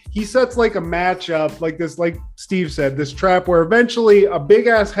up, he sets like a matchup like this, like Steve said, this trap where eventually a big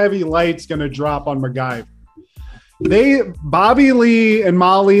ass heavy light's going to drop on MacGyver. Bobby Lee and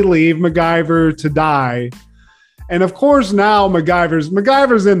Molly leave MacGyver to die. And of course, now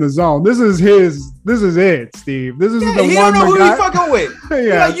MacGyver's in the zone. This is it, Steve. This is the one. He don't know who he's fucking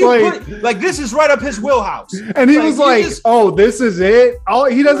with. Like this is right up his wheelhouse. And he was like, "Oh, this is it."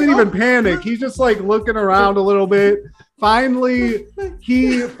 He doesn't even panic. He's just like looking around a little bit. Finally,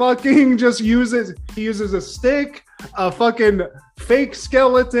 he fucking just uses a stick, a fucking fake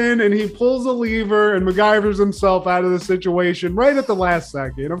skeleton, and he pulls a lever and MacGyver's himself out of the situation right at the last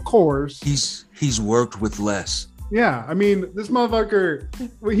second. Of course, he's worked with less. Yeah, I mean, this motherfucker,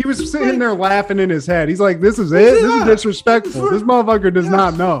 he was sitting there laughing in his head. He's like, this is it? This is disrespectful. This motherfucker does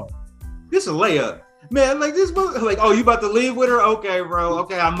not know. This is a layup. Man, like this, like, oh, you about to leave with her? Okay, bro.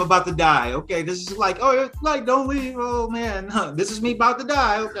 Okay, I'm about to die. Okay, this is like, oh, like, don't leave. Oh, man. This is me about to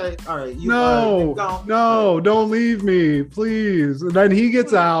die. Okay, all right. Don't leave me, please. And then he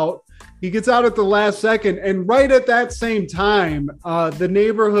gets out. He gets out at the last second. And right at that same time, the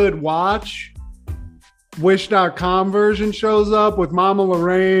Neighborhood Watch Wish.com version shows up with Mama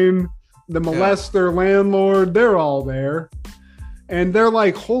Lorraine, the molester landlord. They're all there. And they're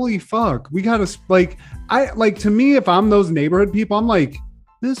like, holy fuck, we gotta, to me, if I'm those neighborhood people, I'm like,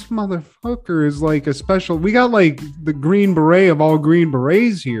 this motherfucker is like a special, we got like the Green Beret of all Green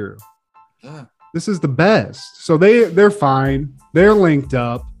Berets here. Yeah. This is the best. So they're fine. They're linked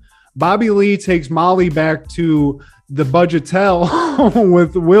up. Bobby Lee takes Molly back to the Budgetel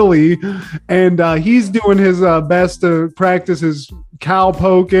with Willie, and he's doing his best to practice his cow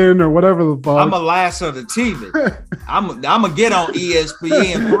poking or whatever the fuck. I'm a lasso the TV. I'm gonna get on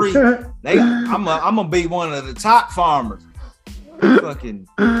ESPN 3. I'm gonna be one of the top farmers. Fucking.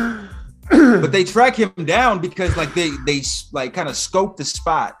 But they track him down because like they like kind of scope the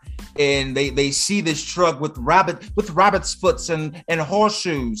spot, and they see this truck with rabbit's foots and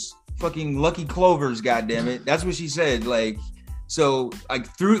horseshoes. Fucking Lucky Clovers, goddammit. That's what she said. Like, so like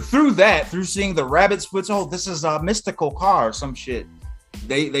through seeing the rabbit's foots, oh, this is a mystical car or some shit.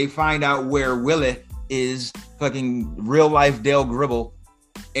 They find out where Willie is, fucking real life Dale Gribble,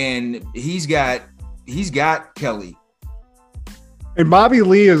 and he's got Kelly. And Bobby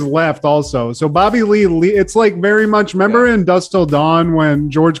Lee is left also. So Bobby Lee, it's like very much, remember in Dusk Till Dawn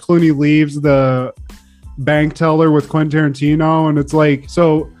when George Clooney leaves the bank teller with Quentin Tarantino? And it's like,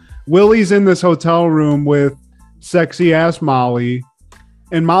 so Willie's in this hotel room with sexy ass Molly,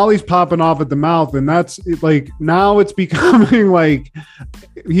 and Molly's popping off at the mouth. And that's like, now it's becoming like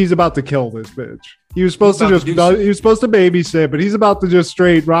he's about to kill this bitch. He was supposed to babysit, but he's about to just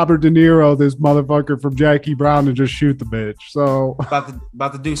straight Robert De Niro, this motherfucker from Jackie Brown, and just shoot the bitch. So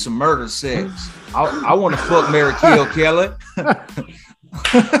about to do some murder sex. I want to fuck, Mary, kill Kelly.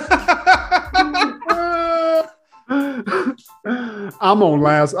 I'm on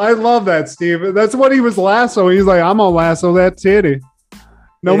lasso. I love that, Steve. That's what he was lasso. He's like, I'm on lasso that titty.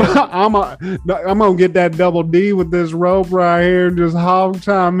 No, yeah. I'm gonna get that double D with this rope right here and just hog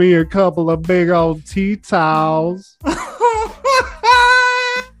tie me a couple of big old tea towels.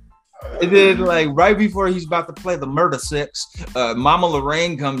 And then, like, right before he's about to play the murder sex, Mama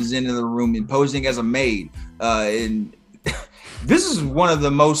Lorraine comes into the room and posing as a maid. And this is one of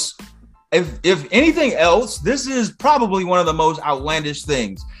the most, if anything else, this is probably one of the most outlandish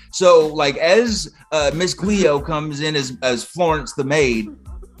things. So, like, as Miss Cleo comes in as Florence the maid,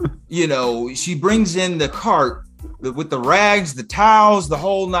 you know, she brings in the cart with the rags, the towels, the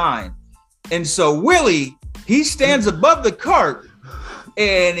whole nine. And so Willie, he stands above the cart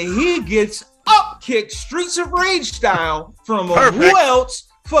and he gets up kicked Streets of Rage style from who else?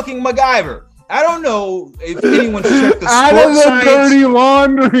 Fucking MacGyver. I don't know if anyone checked the out of the science. Dirty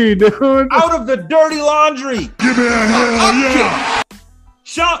laundry, dude. Out of the dirty laundry. Give me a hell yeah.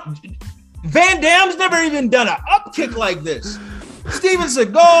 Sean Van Damme's never even done an up kick like this. Steven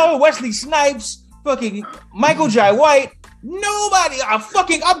Seagal, Wesley Snipes, fucking Michael Jai White, nobody a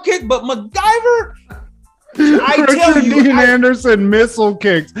fucking up kick but MacGyver. Richard Dean Anderson missile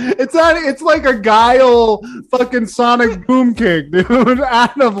kicks. It's like a Guile fucking sonic boom kick, dude,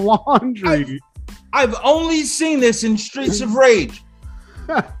 out of laundry. I've only seen this in Streets of Rage.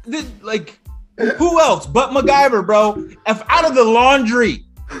 Like, who else but MacGyver, bro? If out of the laundry,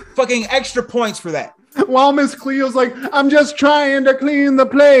 fucking extra points for that. While Miss Cleo's like, I'm just trying to clean the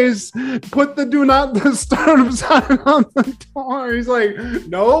place. Put the do not disturb sign on the door. He's like,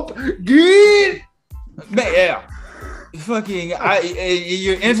 nope, get. Yeah. Fucking,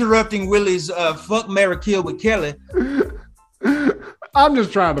 you're interrupting Willie's fuck, marry, kill with Kelly. I'm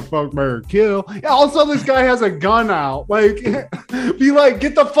just trying to fuck, marry, kill. Also, this guy has a gun out. Like, be like,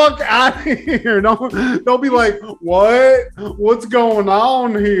 get the fuck out of here. Don't be like, what? What's going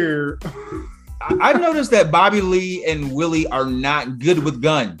on here? I noticed that Bobby Lee and Willie are not good with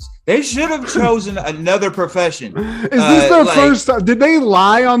guns. They should have chosen another profession. Is this their first time? Did they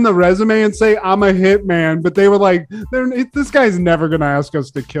lie on the resume and say, I'm a hitman? But they were like, this guy's never going to ask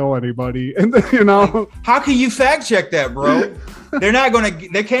us to kill anybody. And you know, how can you fact check that, bro? They're not going to,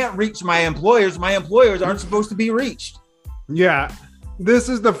 they can't reach my employers. My employers aren't supposed to be reached. Yeah. This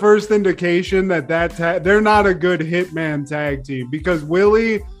is the first indication that they're not a good hitman tag team, because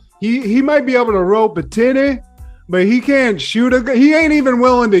Willie, he might be able to rope a titty, but he can't shoot a gun. He ain't even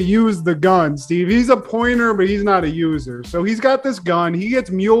willing to use the gun, Steve. He's a pointer, but he's not a user. So he's got this gun. He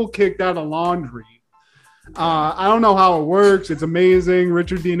gets mule kicked out of laundry. I don't know how it works. It's amazing.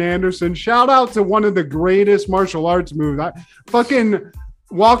 Richard Dean Anderson. Shout out to one of the greatest martial arts moves. Fucking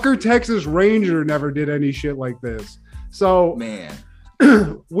Walker, Texas Ranger never did any shit like this. So, man,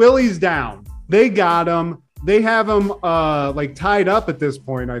 Willie's down. They got him. They have him like tied up at this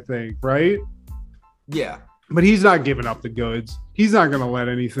point, I think, right? Yeah. But he's not giving up the goods. He's not going to let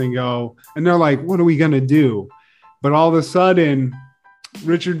anything go. And they're like, what are we going to do? But all of a sudden,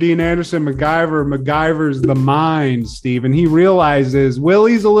 Richard Dean Anderson, MacGyver's the mind, Steve. And he realizes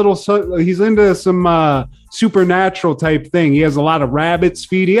Willie's he's into some supernatural type thing. He has a lot of rabbit's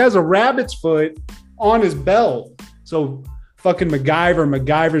feet. He has a rabbit's foot on his belt. So fucking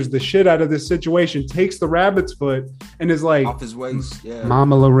MacGyver's the shit out of this situation, takes the rabbit's foot and is like, off his waist. Yeah.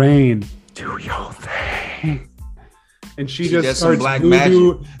 Mama Lorraine, do your thing. And she just starts black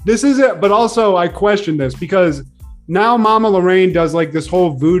voodoo. magic. This is it. But also I question this because now Mama Lorraine does like this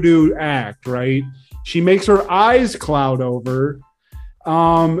whole voodoo act, right? She makes her eyes cloud over.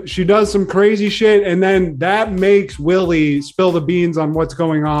 She does some crazy shit. And then that makes Willie spill the beans on what's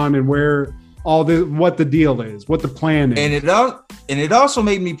going on and where what the deal is, what the plan is. And it also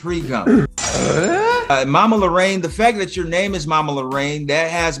made me pre-cum. Mama Lorraine, the fact that your name is Mama Lorraine, that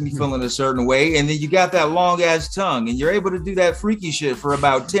has me feeling a certain way. And then you got that long ass tongue and you're able to do that freaky shit for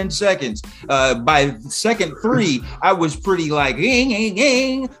about 10 seconds. By second 3, I was pretty like,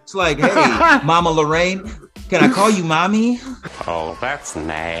 it's like, hey, Mama Lorraine, Can I call you mommy? Oh, that's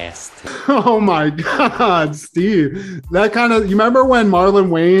nasty. Oh my God, Steve. That kind of, you remember when Marlon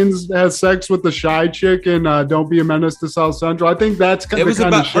Wayans has sex with the shy chick in Don't Be a Menace to South Central? I think that's kind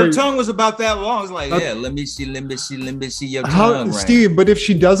of her tongue was about that long. It's like, yeah, let me see your tongue. Steve, but if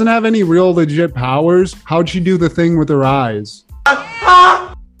she doesn't have any real legit powers, how'd she do the thing with her eyes?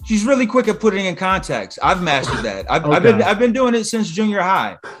 She's really quick at putting in context. I've mastered that. I've been doing it since junior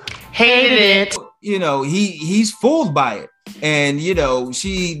high. Hated it. You know, he's fooled by it. And, you know,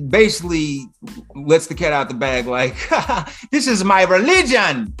 she basically lets the cat out the bag like, this is my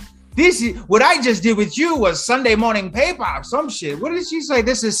religion. This is what I just did with you was Sunday morning paper or some shit. What did she say?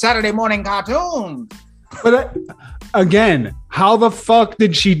 This is Saturday morning cartoon. But again, how the fuck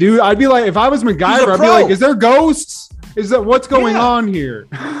did she do? I'd be like, if I was MacGyver, I'd be like, is there ghosts? Is that what's going on here?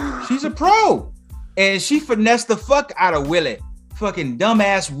 She's a pro. And she finessed the fuck out of Willie. Fucking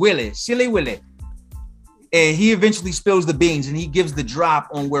dumbass Willie. Silly Willie. And he eventually spills the beans and he gives the drop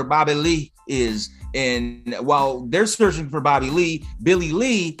on where Bobby Lee is. And while they're searching for Bobby Lee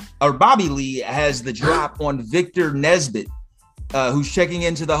has the drop on Victor Nesbitt, who's checking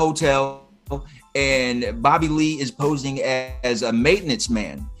into the hotel. And Bobby Lee is posing as a maintenance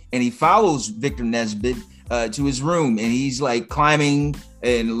man. And he follows Victor Nesbitt to his room. And he's like climbing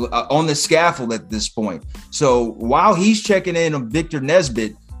and on the scaffold at this point. So while he's checking in on Victor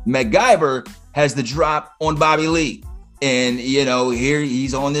Nesbitt, MacGyver has the drop on Bobby Lee. And, you know, here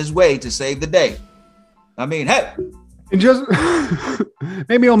he's on his way to save the day. I mean, hey. And just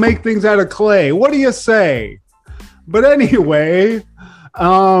maybe he'll make things out of clay. What do you say? But anyway,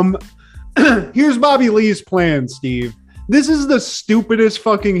 here's Bobby Lee's plan, Steve. This is the stupidest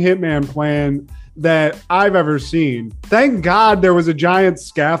fucking hitman plan that I've ever seen. Thank God there was a giant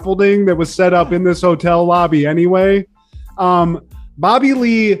scaffolding that was set up in this hotel lobby anyway. Bobby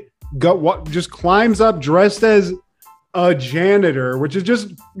Lee just climbs up dressed as a janitor, which is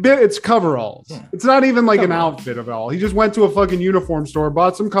just, it's coveralls. Yeah. It's not even like an outfit of all. He just went to a fucking uniform store,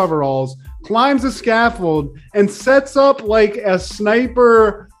 bought some coveralls, climbs a scaffold, and sets up like a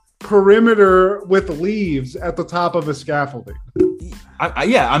sniper perimeter with leaves at the top of a scaffolding.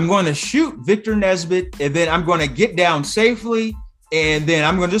 I'm going to shoot Victor Nesbitt, and then I'm going to get down safely, and then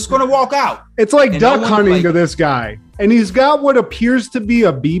I'm just going to walk out. It's like duck hunting to this guy. And he's got what appears to be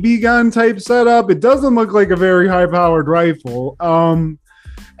a BB gun type setup. It doesn't look like a very high-powered rifle.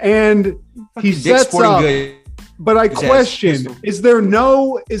 And he sets up. Good. But I question: is there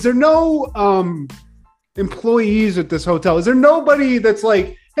no employees at this hotel? Is there nobody that's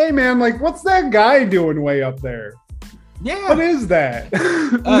like, hey man, like what's that guy doing way up there? Yeah, what is that?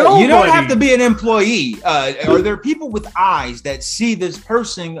 You don't have to be an employee. Are there people with eyes that see this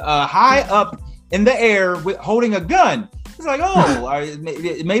person high up in the air holding a gun? It's like,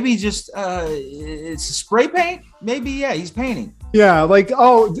 maybe just it's spray paint. Maybe he's painting. Yeah, like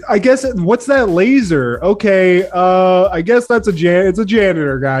I guess what's that laser? Okay, I guess that's it's a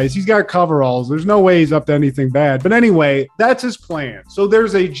janitor, guys. He's got coveralls. There's no way he's up to anything bad. But anyway, that's his plan. So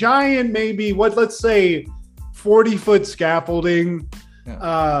there's a giant, maybe let's say 40-foot scaffolding.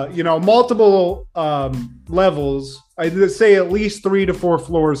 Yeah. Multiple levels. I'd say at least 3 to 4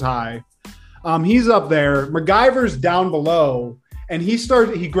 floors high. He's up there. MacGyver's down below, and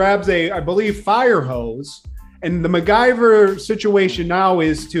he grabs I believe, fire hose. And the MacGyver situation now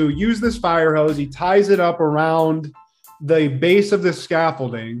is to use this fire hose. He ties it up around the base of the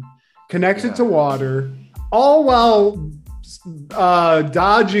scaffolding, connects it to water, all while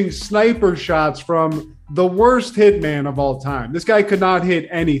dodging sniper shots from the worst hitman of all time. This guy could not hit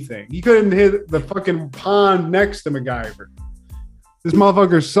anything. He couldn't hit the fucking pond next to MacGyver. This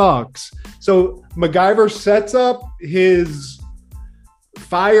motherfucker sucks. So MacGyver sets up his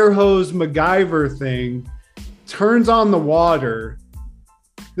fire hose MacGyver thing, turns on the water.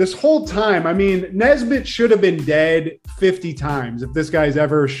 This whole time, I mean, Nesbitt should have been dead 50 times if this guy's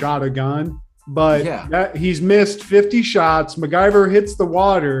ever shot a gun. But he's missed 50 shots. MacGyver hits the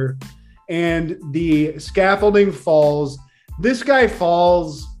water, and the scaffolding falls. This guy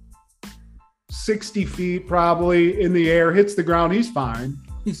falls 60 feet probably in the air, hits the ground. He's fine.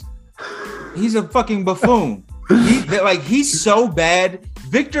 He's a fucking buffoon. He's so bad.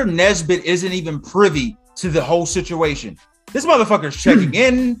 Victor Nesbitt isn't even privy to the whole situation. This motherfucker's checking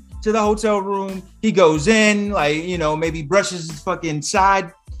in to the hotel room. He goes in, maybe brushes his fucking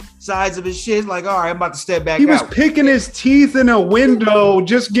sides of his shit. Like, all right, I'm about to step back out. He was picking his teeth in a window,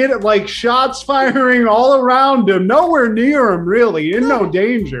 just shots firing all around him. Nowhere near him, really. In no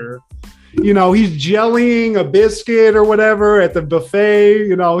danger. He's jellying a biscuit or whatever at the buffet.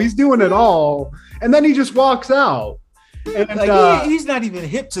 He's doing it all. And then he just walks out. And he's not even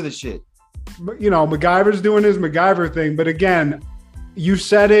hip to the shit. MacGyver's doing his MacGyver thing. But again, you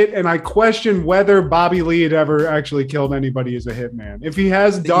said it, and I question whether Bobby Lee had ever actually killed anybody as a hitman. If he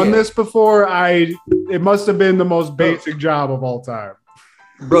has done this before, it must have been the most basic job of all time.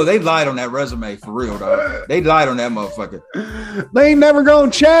 Bro, they lied on that resume for real, dog. They lied on that motherfucker. They ain't never gonna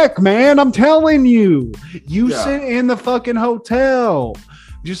check, man. I'm telling you. Sit in the fucking hotel.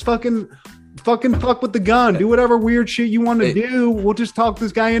 Just fucking fuck with the gun. Do whatever weird shit you want to do. We'll just talk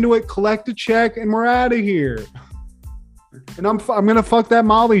this guy into it, collect a check, and we're out of here. And I'm gonna fuck that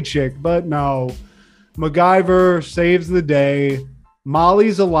Molly chick, but no. MacGyver saves the day.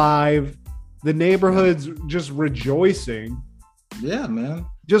 Molly's alive. The neighborhood's just rejoicing. Yeah, man.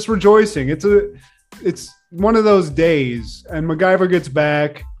 Just rejoicing. It's one of those days, and MacGyver gets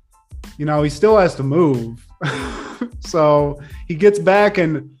back. He still has to move. So he gets back,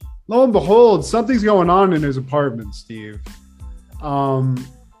 and lo and behold, something's going on in his apartment, Steve.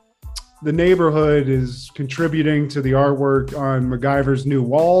 The neighborhood is contributing to the artwork on MacGyver's new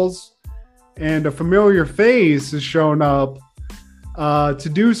walls, and a familiar face has shown up to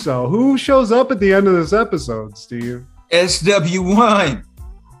do so. Who shows up at the end of this episode, Steve? SW1.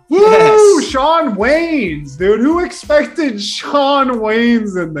 Woo! Yes. Shawn Wayans, dude. Who expected Shawn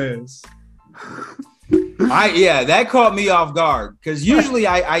Wayans in this? That caught me off guard, because usually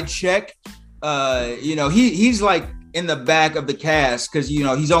I check. He's like in the back of the cast, because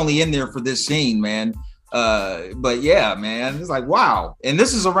he's only in there for this scene, man. But yeah, man, it's like, wow. And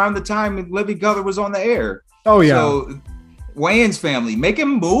this is around the time Living Color was on the air. Oh yeah. So Wayans family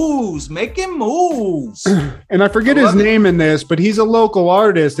making moves. And I forget his name in this, but he's a local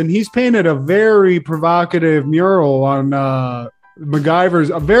artist, and he's painted a very provocative mural on MacGyver's,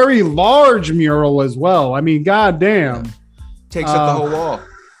 a very large mural as well. I mean, goddamn. Takes up the whole wall.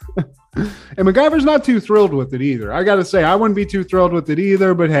 And MacGyver's not too thrilled with it either. I got to say, I wouldn't be too thrilled with it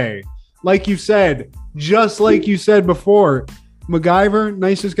either, but hey, like you said, just like you said before, MacGyver,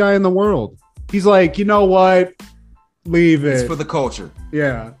 nicest guy in the world. He's like, you know what? Leave it. It's for the culture.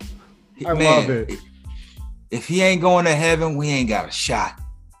 Yeah. I love it. If he ain't going to heaven, we ain't got a shot.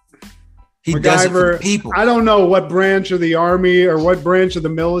 He MacGyver, does it for the people. I don't know what branch of the army or what branch of the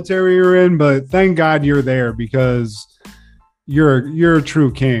military you're in, but thank God you're there, because you're a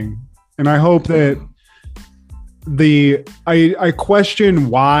true king. And I hope that I question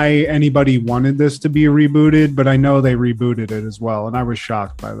why anybody wanted this to be rebooted, but I know they rebooted it as well, and I was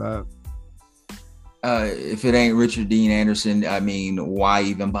shocked by that. If it ain't Richard Dean Anderson, I mean, why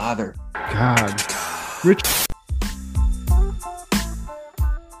even bother? God.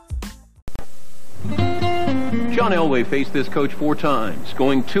 John Elway faced this coach 4 times,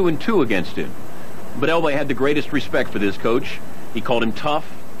 going 2-2 against him. But Elway had the greatest respect for this coach. He called him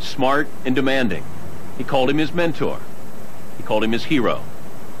tough, smart, and demanding. He called him his mentor. He called him his hero.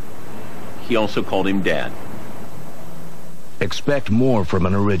 He also called him Dad. Expect more from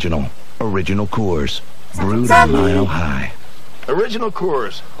an original. Original Coors. Brewed a mile high. Original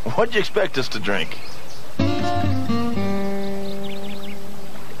Coors. What'd you expect us to drink?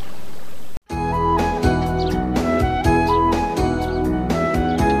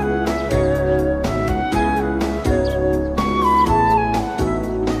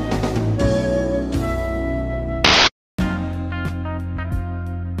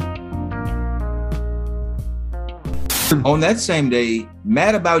 On that same day,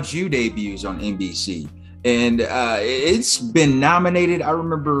 Mad About You debuts on NBC, and it's been nominated. I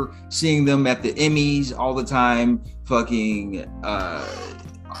remember seeing them at the Emmys all the time.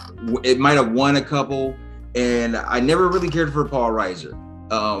 It might have won a couple, and I never really cared for Paul Reiser.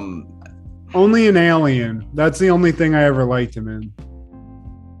 Only in Alien. That's the only thing I ever liked him in.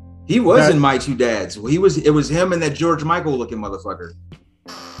 He was in My Two Dads. It was him and that George Michael looking motherfucker.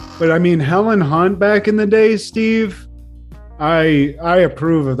 But I mean, Helen Hunt back in the day, Steve. I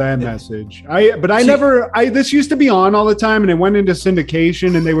approve of that message. This used to be on all the time, and it went into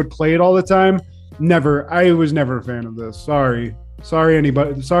syndication, and they would play it all the time. I was never a fan of this. Sorry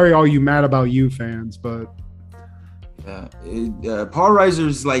anybody. Sorry, all you Mad About You fans, but Paul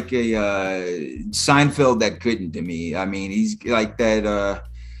Reiser's like a Seinfeld that couldn't to me. I mean, he's like that.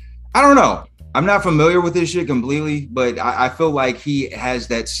 I don't know. I'm not familiar with this shit completely, but I feel like he has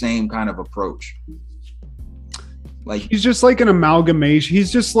that same kind of approach. Like he's just like an amalgamation.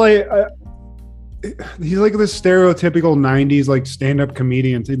 He's just like he's like the stereotypical '90s like stand-up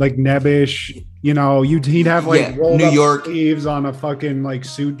comedian, like nebbish. He'd have like rolled New up York sleeves on a fucking like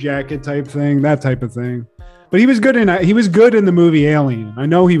suit jacket type thing, that type of thing. But he was good in the movie Alien. I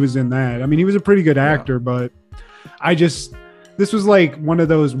know he was in that. I mean, he was a pretty good actor, but this was like one of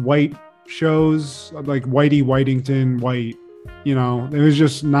those white shows, like Whitey Whitington, white. You know, it was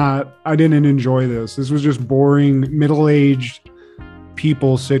just not, I didn't enjoy this. This was just boring, middle-aged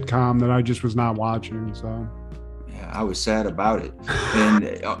people sitcom that I just was not watching. So yeah, I was sad about it.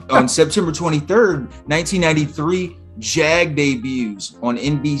 And on September 23rd, 1993, Jag debuts on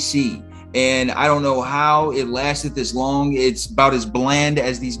NBC. And I don't know how it lasted this long. It's about as bland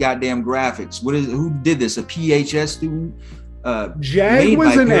as these goddamn graphics. Who did this? A PHS student? Jag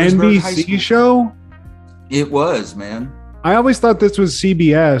was an NBC show? It was, man. I always thought this was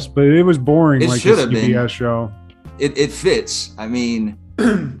CBS, but it was boring. It like should a have CBS been. Show. It fits. I mean,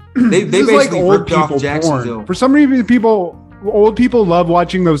 they basically like old ripped off people Jacksonville. porn. For some reason, old people love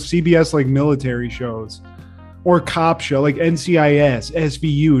watching those CBS like military shows or cop show like NCIS,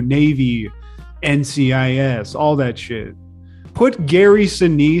 SVU, Navy, NCIS, all that shit. Put Gary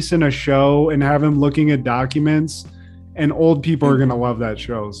Sinise in a show and have him looking at documents, and old people are gonna love that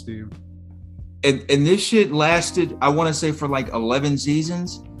show, Steve. And this shit lasted, I want to say, for like 11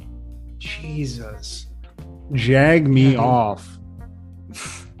 seasons. Jesus. Jag me off.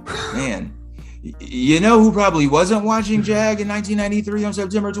 Man. You know who probably wasn't watching Jag in 1993 on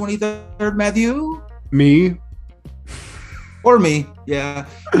September 23rd, Matthew? Me. Or me. Yeah,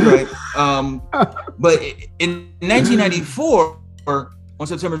 you're right. But in 1994, on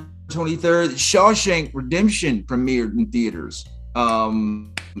September 23rd, Shawshank Redemption premiered in theaters.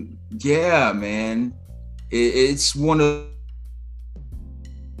 Yeah, man, it's one of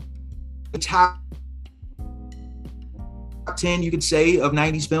the top 10, you could say, of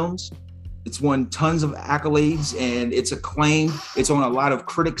 90s films. It's won tons of accolades and it's acclaimed. It's on a lot of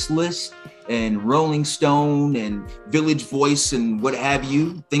critics' lists and Rolling Stone and Village Voice and what have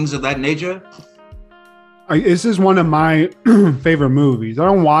you, things of that nature. This is one of my favorite movies. I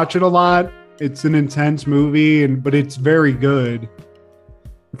don't watch it a lot. It's an intense movie, but it's very good.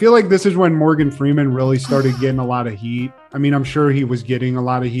 I feel like this is when Morgan Freeman really started getting a lot of heat. I mean, I'm sure he was getting a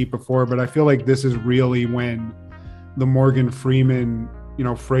lot of heat before, but I feel like this is really when the Morgan Freeman,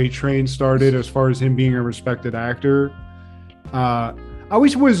 freight train started as far as him being a respected actor. I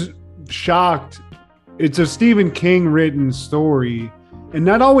always was shocked. It's a Stephen King written story, and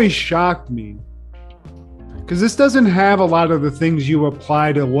that always shocked me because this doesn't have a lot of the things you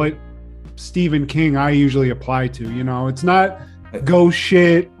apply to what Stephen King I usually apply to. It's not ghost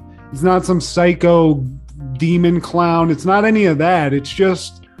shit. It's not some psycho demon clown. It's not any of that. It's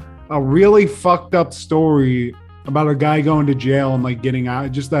just a really fucked up story about a guy going to jail and like getting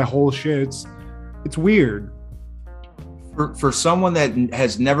out. Just that whole shit. It's weird. For someone that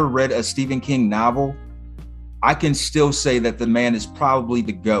has never read a Stephen King novel, I can still say that the man is probably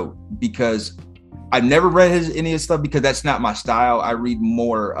the GOAT because I've never read any of his stuff because that's not my style. I read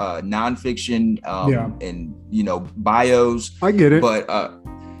more nonfiction and bios. I get it.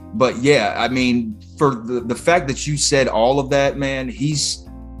 But yeah, I mean, for the fact that you said all of that, man, he's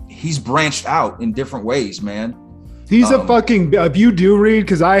branched out in different ways, man. He's if you do read,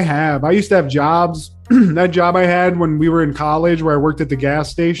 because I used to have jobs. That job I had when we were in college where I worked at the gas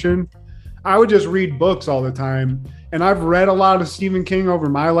station, I would just read books all the time. And I've read a lot of Stephen King over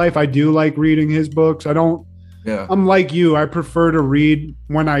my life. I do like reading his books. I'm like you. I prefer to read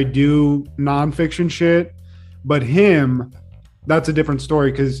when I do nonfiction shit. But him, that's a different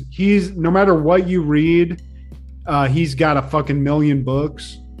story because no matter what you read, he's got a fucking million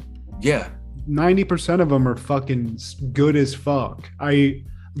books. Yeah. 90% of them are fucking good as fuck. I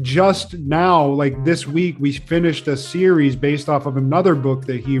just now, like this week, we finished a series based off of another book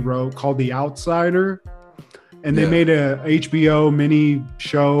that he wrote called The Outsider. And they made a HBO mini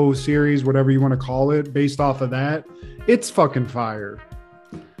show series, whatever you want to call it, based off of that. It's fucking fire.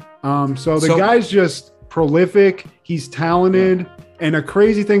 So the guy's just prolific. He's talented. And a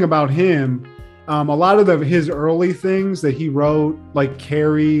crazy thing about him, a lot of his early things that he wrote, like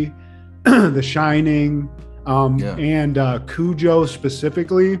Carrie, The Shining, and Cujo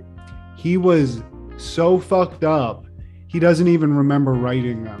specifically, he was so fucked up. He doesn't even remember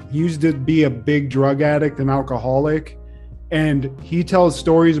writing them. He used to be a big drug addict and alcoholic. And he tells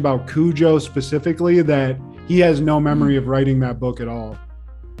stories about Cujo specifically that he has no memory of writing that book at all.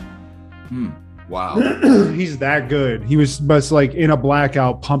 Wow. He's that good. He was just like in a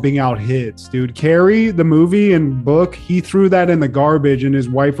blackout pumping out hits, dude. Carrie, the movie and book, he threw that in the garbage and his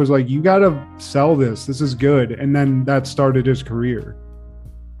wife was like, you got to sell this. This is good. And then that started his career.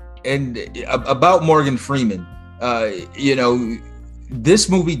 And about Morgan Freeman, this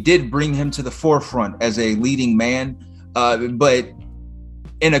movie did bring him to the forefront as a leading man, but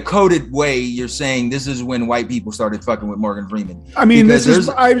in a coded way, you're saying this is when white people started fucking with Morgan Freeman. I mean, I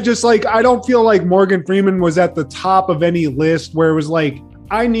was just like, I don't feel like Morgan Freeman was at the top of any list where it was like,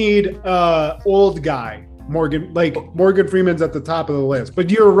 I need old guy, Morgan Freeman's at the top of the list. But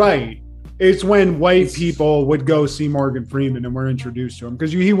you're right. It's when white people would go see Morgan Freeman and were introduced to him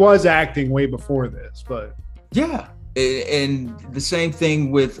because he was acting way before this. But yeah, and the same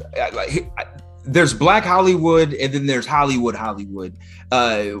thing with there's Black Hollywood and then there's Hollywood.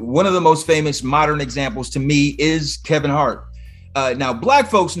 One of the most famous modern examples to me is Kevin Hart. Now, Black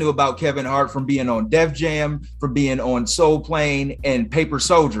folks knew about Kevin Hart from being on Def Jam, from being on Soul Plane and Paper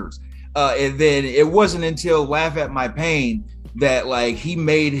Soldiers. And then it wasn't until Laugh at My Pain that like he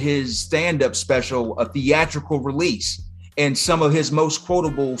made his stand-up special a theatrical release. And some of his most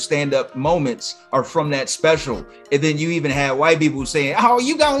quotable stand-up moments are from that special. And then you even had white people saying, "Oh,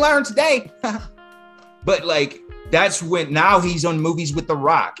 you gonna learn today." But like, that's when now he's on movies with The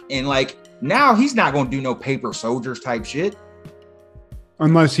Rock. And like, now he's not gonna do no Paper Soldiers type shit.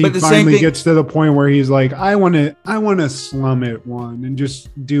 Unless he finally gets to the point where he's like, I want to slum it one and just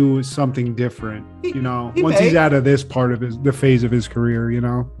do something different, once he's out of this part of the phase of his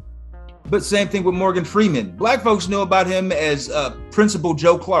career, But same thing with Morgan Freeman. Black folks know about him as Principal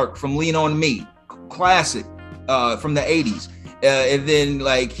Joe Clark from Lean On Me, classic from the 80s. And then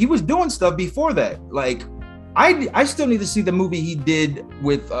like he was doing stuff before that. Like I still need to see the movie he did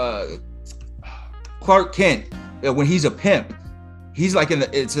with Clark Kent when he's a pimp. He's like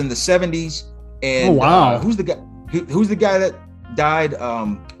it's in the 70s. And oh wow, who's the guy that died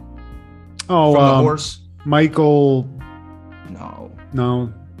from the horse? Michael.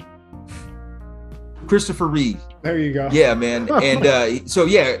 No. Christopher Reeve. There you go. Yeah, man. And so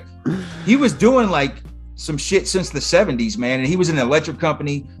yeah, he was doing like some shit since the 70s, man. And he was in an electric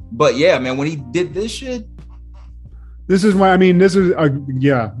company. But yeah, man, when he did this shit. This is when this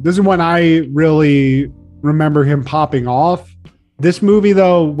is when I really remember him popping off. This movie,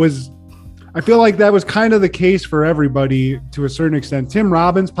 though, I feel like that was kind of the case for everybody to a certain extent. Tim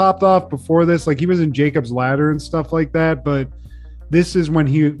Robbins popped off before this. Like, he was in Jacob's Ladder and stuff like that. But this is when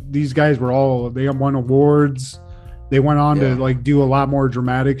these guys they won awards. They went on to, like, do a lot more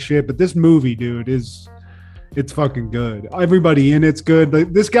dramatic shit. But this movie, dude, it's fucking good. Everybody in it's good.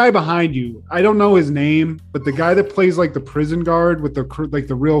 Like, this guy behind you, I don't know his name, but the guy that plays, like, the prison guard with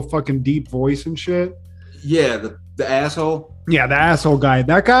the real fucking deep voice and shit. Yeah, the asshole. Yeah, the asshole guy.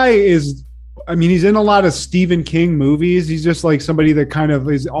 That guy is, he's in a lot of Stephen King movies. He's just like somebody that kind of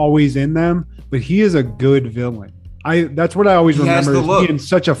is always in them, but he is a good villain. That's what I always remember is being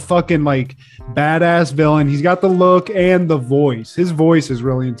such a fucking like badass villain. He's got the look and the voice. His voice is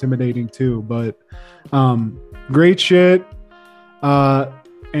really intimidating too, but great shit.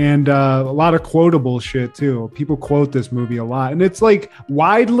 And a lot of quotable shit too. People quote this movie a lot, and it's like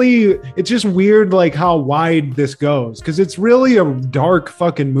it's just weird like how wide this goes because it's really a dark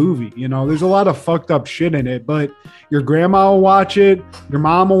fucking movie. There's a lot of fucked up shit in it, but your grandma will watch it, your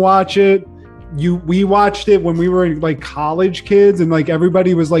mom will watch it. We watched it when we were like college kids, and like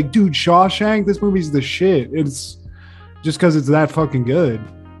everybody was like, "Dude, Shawshank, this movie's the shit." It's just because it's that fucking good.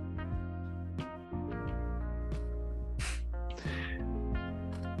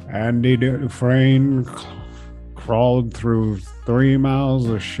 Andy Dufresne crawled through 3 miles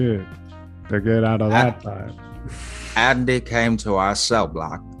of shit to get out of that time. Andy came to our cell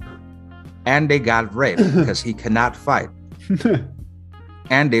block. Andy got raped because he cannot fight.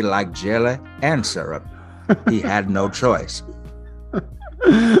 Andy liked jelly and syrup. He had no choice.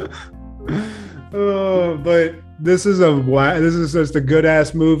 But this is just a good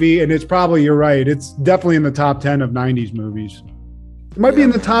ass movie, and it's probably, you're right, it's definitely in the top 10 of 90s movies. It might be in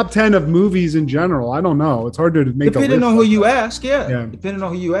the top 10 of movies in general. I don't know. It's hard to make depending on who you ask. Yeah. Depending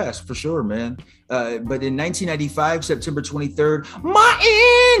on who you ask, for sure, man. But in 1995, September 23rd,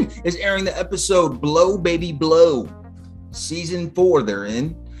 Martin is airing the episode Blow Baby Blow. Season 4 they're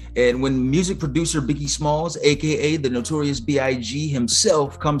in. And when music producer Biggie Smalls, a.k.a. the Notorious B.I.G.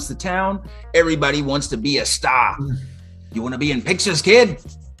 himself, comes to town, everybody wants to be a star. You want to be in pictures, kid?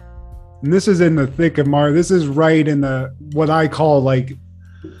 And this is in the thick of Martin. This is right in the what I call like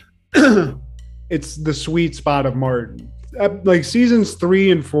it's the sweet spot of Martin. Like seasons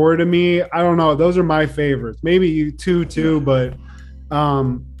 3 and 4 to me, I don't know. Those are my favorites. Maybe 2 too, but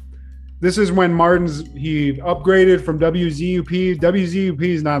this is when he upgraded from WZUP. WZUP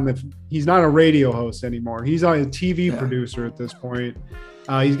is he's not a radio host anymore. He's a TV producer at this point.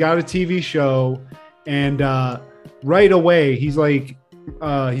 He's got a TV show, and right away he's like.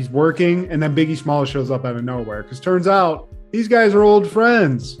 He's working, and then Biggie Smalls shows up out of nowhere because turns out these guys are old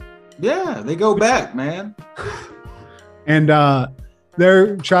friends. Yeah, they go back, man. And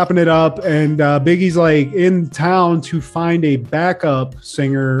they're chopping it up, and Biggie's like in town to find a backup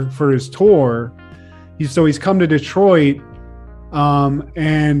singer for his tour. He's come to Detroit,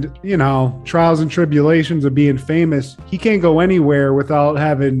 And you know, trials and tribulations of being famous. He can't go anywhere without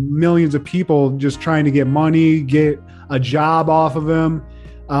having millions of people just trying to get money, get a job off of him.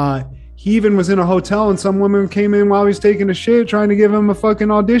 He even was in a hotel and some woman came in while he was taking a shit trying to give him a fucking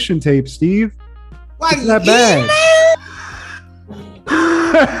audition tape, Steve. Why it's that bad.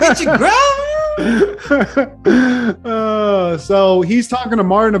 So he's talking to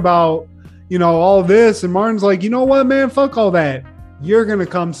Martin about, you know, all this, and Martin's like, you know what, man, fuck all that. You're gonna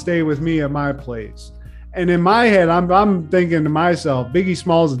come stay with me at my place. And in my head, I'm thinking to myself, Biggie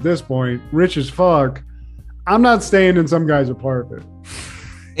Smalls at this point, rich as fuck. I'm not staying in some guy's apartment.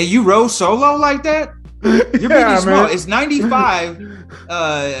 And you rose solo like that? You're Biggie Smalls. It's 95.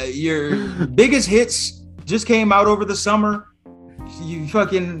 Your biggest hits just came out over the summer. You're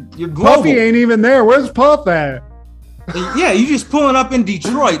global. Puffy ain't even there. Where's Puff at? Yeah, you just pulling up in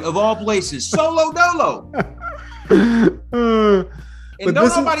Detroit of all places. Solo dolo. And don't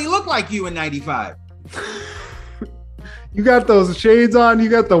nobody look like you in 95. You got those shades on. You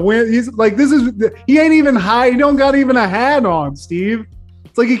got the wind. He's like, he ain't even high. He don't got even a hat on, Steve.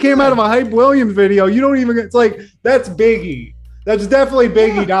 It's like he came out of a Hype Williams video. You don't even, it's like, that's Biggie. That's definitely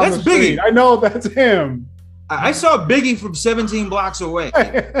Biggie down the street. Biggie. I know that's him. I saw Biggie from 17 blocks away.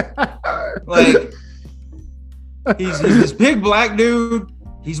 Like, he's this big black dude.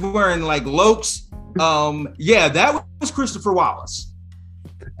 He's wearing like lokes. Yeah, that was Christopher Wallace.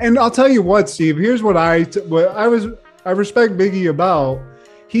 And I'll tell you what, Steve, here's what I respect Biggie about.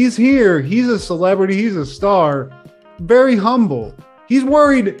 He's here. He's a celebrity. He's a star. Very humble. He's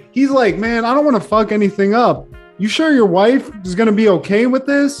worried. He's like, man, I don't want to fuck anything up. You sure your wife is going to be okay with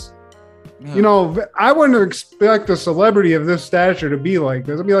this? Yeah. You know, I wouldn't expect a celebrity of this stature to be like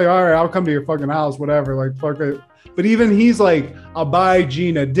this. I'd be like, all right, I'll come to your fucking house, whatever. Like, fuck it. But even he's like, I'll buy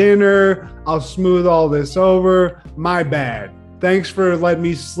Gina dinner. I'll smooth all this over. My bad. Thanks for letting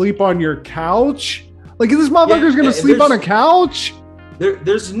me sleep on your couch. Like, this motherfucker's going to sleep on a couch?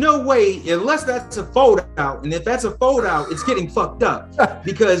 There's no way, unless that's a fold out. And if that's a fold out, it's getting fucked up.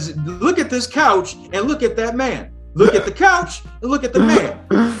 Because look at this couch and look at that man. Look at the couch and look at the man.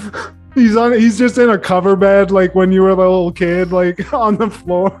 He's just in a cover bed, like when you were a little kid, like on the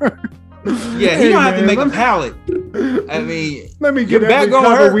floor. Yeah, he don't have to make a pallet. I mean, let me get every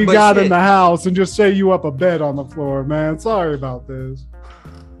cover we got in the house and just set you up a bed on the floor, man. Sorry about this.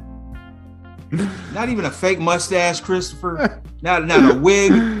 Not even a fake mustache, Christopher. Not a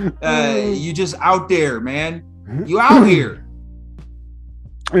wig. You just out there, man. You out here.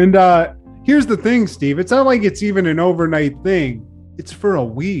 And here's the thing, Steve. It's not like it's even an overnight thing. It's for a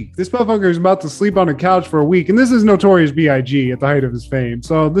week. This motherfucker is about to sleep on a couch for a week. And this is Notorious B.I.G. at the height of his fame.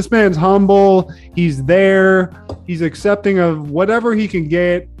 So this man's humble. He's there. He's accepting of whatever he can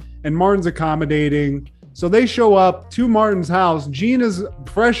get. And Martin's accommodating. So they show up to Martin's house. Gina's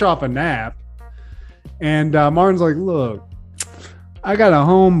fresh off a nap. And Martin's like, look, I got a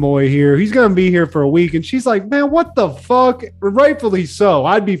homeboy here. He's going to be here for a week. And she's like, man, what the fuck? Rightfully so.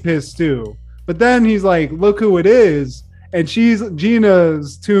 I'd be pissed too. But then he's like, look who it is. And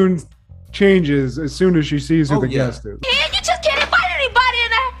Gina's tune changes as soon as she sees who the guest is. Yeah, you just can't invite anybody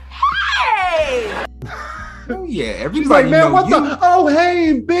in there. Hey! Oh, yeah. Everybody She's like, man, what the? Oh,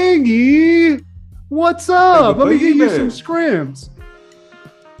 hey, Biggie. What's up? Let me get you some scrimps.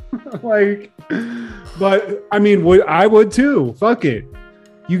 Like, but I mean, I would too. Fuck it.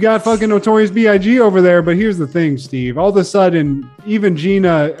 You got fucking Notorious B.I.G. over there. But here's the thing, Steve. All of a sudden, even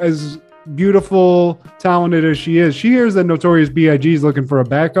Gina, as beautiful, talented as she is, she hears that Notorious B.I.G. is looking for a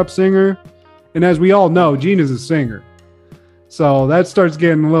backup singer. And as we all know, Gina's a singer. So that starts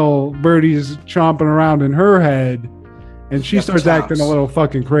getting little birdies chomping around in her head. And she starts acting a little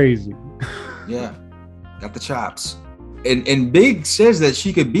fucking crazy. Yeah. Got the chops. And Big says that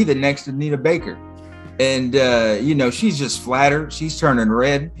she could be the next Anita Baker. And, you know, she's just flattered. She's turning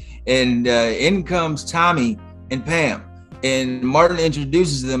red. And in comes Tommy and Pam. And Martin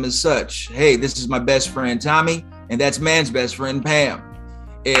introduces them as such. Hey, this is my best friend, Tommy. And that's man's best friend, Pam.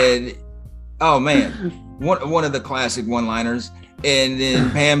 And, oh, man, one of the classic one-liners. And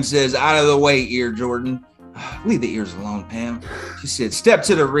then Pam says, out of the way, Ear Jordan. Leave the ears alone, Pam. She said, step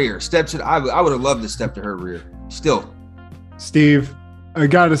to the rear. I would have loved to step to her rear. Still. Steve, I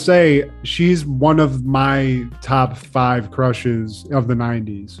gotta say, she's one of my top 5 crushes of the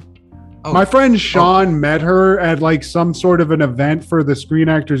 90s. Oh. My friend Sean met her at like some sort of an event for the Screen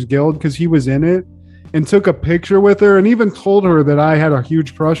Actors Guild because he was in it, and took a picture with her and even told her that I had a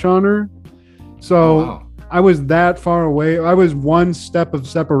huge crush on her. So I was that far away. I was one step of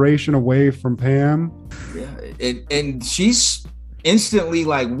separation away from Pam. Yeah, and she's instantly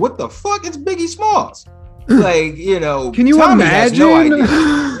like, what the fuck? It's Biggie Smalls. Like, you know, can you Tommy imagine? Has no idea.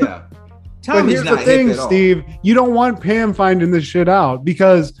 Yeah. But here's the thing, Steve. You don't want Pam finding this shit out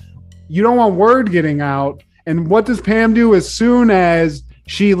because you don't want word getting out. And what does Pam do as soon as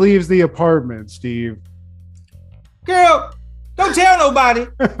she leaves the apartment, Steve? Girl, don't tell nobody.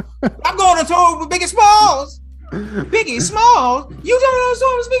 I'm going on tour with Biggie Smalls. Biggie Smalls? You going on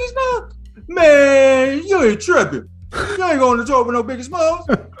tour with Biggie Smalls? Man, you ain't tripping. You ain't going to tour with no Biggie Smalls.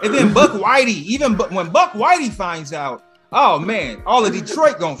 And then Buck Whitey, even when Buck Whitey finds out, oh man, all of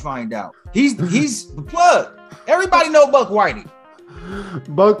Detroit gonna find out. He's the plug. Everybody know Buck Whitey.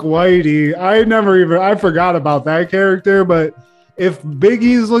 Buck Whitey. I forgot about that character, but if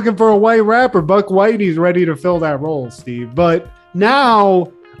Biggie's looking for a white rapper, Buck Whitey's ready to fill that role, Steve. But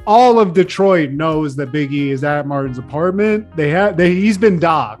now all of Detroit knows that Biggie is at Martin's apartment. He's been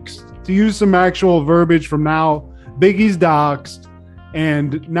doxxed. To use some actual verbiage from now, Biggie's doxxed,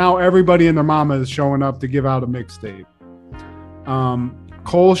 and now everybody and their mama is showing up to give out a mixtape.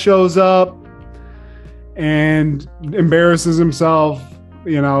 Cole shows up and embarrasses himself,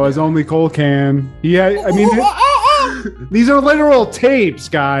 as only Cole can. These are literal tapes,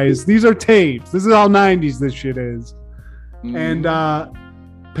 guys. These are tapes. This is how 90s this shit is. And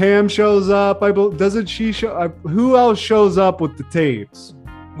Pam shows up. Doesn't she show up? Who else shows up with the tapes?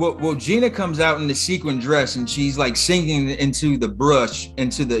 Well, Gina comes out in the sequin dress and she's like singing into the brush,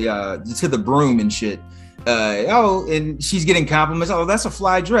 into the broom and shit. And she's getting compliments. Oh, that's a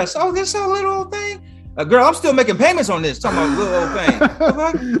fly dress. Oh, this a little old thing. Girl, I'm still making payments on this. Talking about little old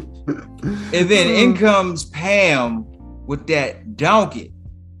thing. And then in comes Pam with that donkey.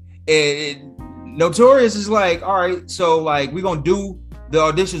 And Notorious is like, all right, so like we're gonna do the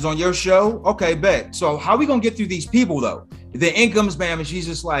auditions on your show. Okay, bet. So how we gonna get through these people though? Then in comes Pam and she's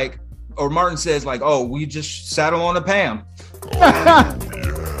just like, or Martin says like, oh, we just saddle on to Pam.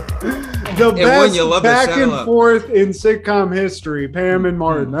 The best back and forth in sitcom history, Pam and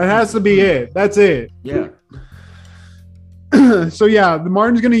Martin. That has to be it. That's it. Yeah. So yeah,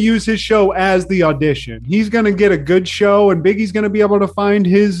 Martin's going to use his show as the audition. He's going to get a good show, and Biggie's going to be able to find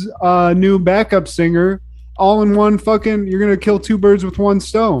his new backup singer all in one fucking. You're going to kill two birds with one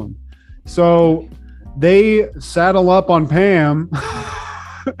stone. So they saddle up on Pam,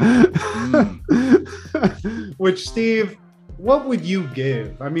 which Steve. What would you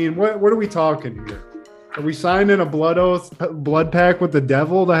give? I mean, what are we talking here? Are we signing a blood pact with the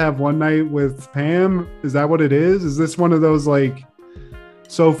devil to have one night with Pam? Is that what it is? Is this one of those like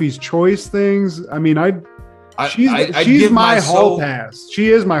Sophie's Choice things? I mean, she's my hall pass. She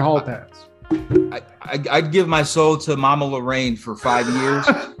is my hall pass. I'd give my soul to Mama Lorraine for 5 years.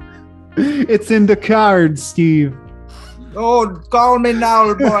 It's in the cards, Steve. Oh, call me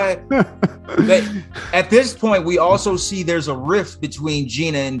now, boy. But at this point, we also see there's a rift between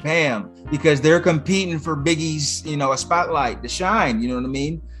Gina and Pam because they're competing for Biggie's, a spotlight to shine. You know what I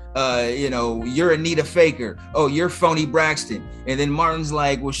mean? You're Anita Faker. Oh, you're Phony Braxton. And then Martin's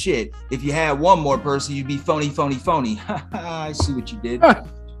like, well, shit, if you had one more person, you'd be phony, phony, phony. I see what you did.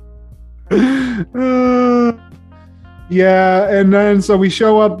 Yeah. And then so we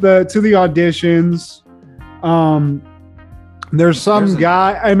show up to the auditions. There's some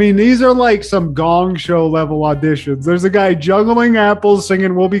guy. I mean, these are like some Gong Show level auditions. There's a guy juggling apples,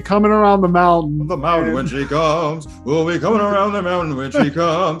 singing "We'll be coming around the mountain." The mountain when she comes. We'll be coming around the mountain when she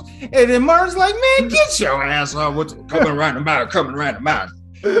comes. And then Martin's like, "Man, get your ass off! What's coming around the mountain? Coming around the mountain."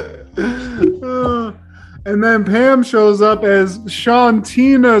 And then Pam shows up as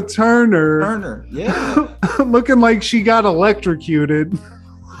Shantina Turner. Yeah, looking like she got electrocuted.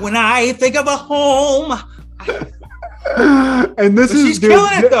 When I think of a home. And she's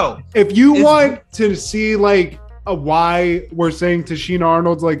killing it though. If you want to see like why we're saying Tashina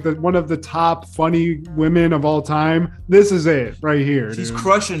Arnold's like one of the top funny women of all time, this is it right here. She's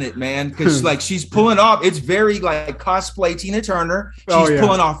crushing it, man, because like she's pulling off. It's very like cosplay Tina Turner. She's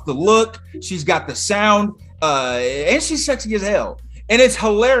pulling off the look. She's got the sound, and she's sexy as hell. And it's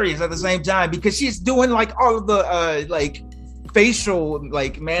hilarious at the same time because she's doing like all of the like facial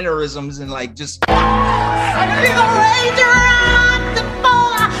like mannerisms and like just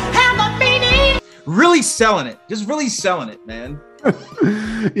really selling it, man.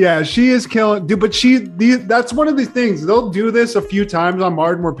 Yeah, she is killing, dude. But that's one of the things. They'll do this a few times on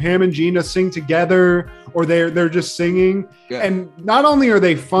Martin where Pam and Gina sing together or they're just singing. Yeah. And not only are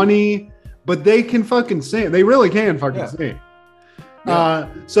they funny, but they can fucking sing. They really can fucking sing. Yeah.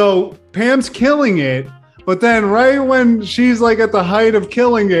 So Pam's killing it. But then right when she's like at the height of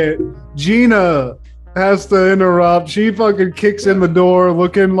killing it, Gina has to interrupt. She fucking kicks in the door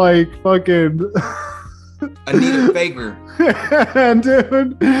looking like fucking Anita Baker. And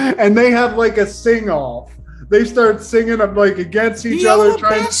dude, and they have like a sing off. They start singing them like against each other.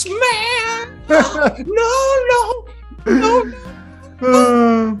 Trying best man. No.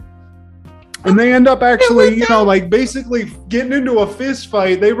 And they end up actually, you know, like basically getting into a fist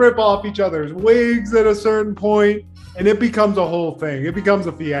fight. They rip off each other's wigs at a certain point, and it becomes a whole thing. It becomes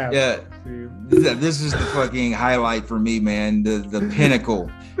a fiasco. Yeah. This is the fucking highlight for me, man. The pinnacle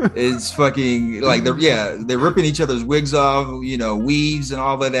is fucking like they're ripping each other's wigs off, you know, weaves and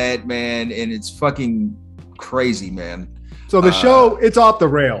all of that, man. And it's fucking crazy, man. So the show, it's off the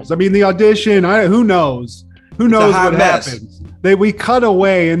rails. I mean, the audition, who knows? Who knows what happens? We cut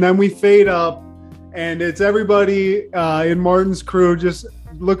away and then we fade up, and it's everybody in Martin's crew just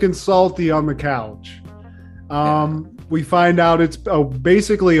looking salty on the couch. We find out it's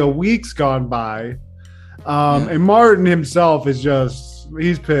basically a week's gone by, and Martin himself is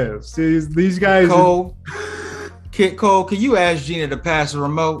he's pissed. These guys. Cole, can you ask Gina to pass the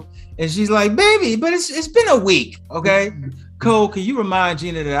remote? And she's like, baby, but it's been a week, okay? Cole, can you remind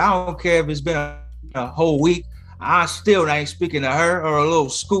Gina that I don't care if it's been a whole week. I still ain't speaking to her or a little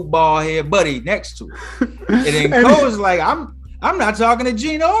scoop ball head buddy next to her. And then Cole's like, I'm not talking to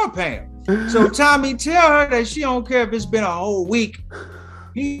Gina or Pam. So Tommy, tell her that she don't care if it's been a whole week.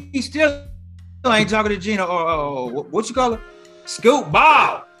 He still ain't talking to Gina or what you call her? Scoop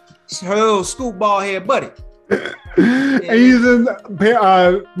ball. Her little scoop ball head buddy. And he's in,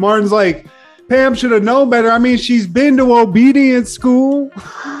 Martin's like, Pam should have known better. I mean, she's been to obedience school.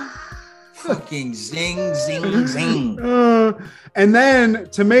 Fucking zing, zing, zing. And then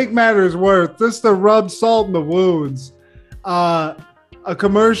to make matters worse, just to rub salt in the wounds, a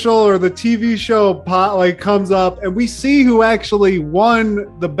commercial or the TV show comes up, and we see who actually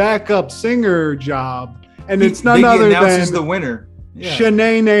won the backup singer job, and it's none other than the winner. Yeah.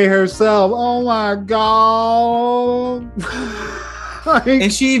 Shanae herself. Oh my god.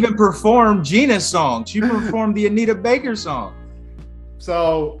 And she even performed Gina's song. She performed the Anita Baker song.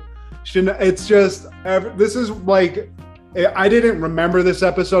 So it's just, this is like, I didn't remember this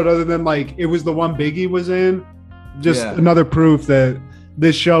episode other than like it was the one Biggie was in. Just another proof that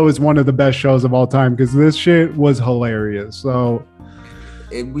this show is one of the best shows of all time, because this shit was hilarious. So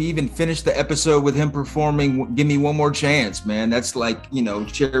we even finished the episode with him performing Give Me One More Chance, man. That's like, you know,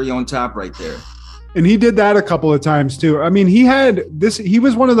 cherry on top right there. And he did that a couple of times too. I mean, this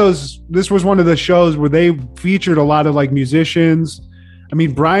was one of the shows where they featured a lot of like musicians. I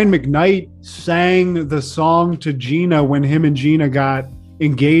mean, Brian McKnight sang the song to Gina when him and Gina got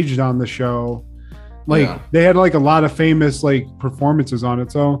engaged on the show. Like they had like a lot of famous like performances on it.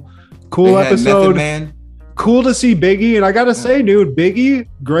 So cool episode. Man. Cool to see Biggie. And I got to say, dude, Biggie,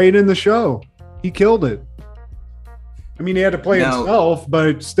 great in the show. He killed it. I mean, he had to play himself,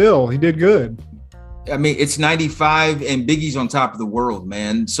 but still, he did good. I mean, it's 95 and Biggie's on top of the world,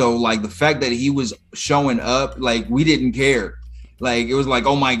 man. So like the fact that he was showing up, like we didn't care. Like it was like,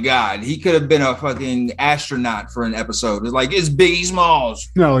 oh my God, he could have been a fucking astronaut for an episode. It's like, it's Biggie Smalls.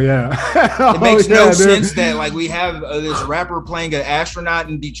 No, yeah. It makes no sense that like we have this rapper playing an astronaut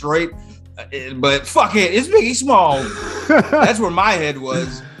in Detroit, but fuck it, it's Biggie Smalls. That's where my head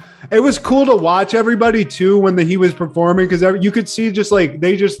was. It was cool to watch everybody too when he was performing, because you could see just like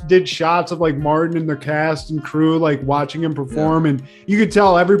they just did shots of like Martin and the cast and crew like watching him perform, and you could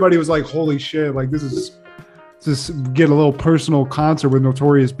tell everybody was like, holy shit, like this is just get a little personal concert with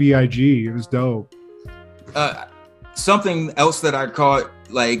Notorious B.I.G. It was dope. Something else that I caught,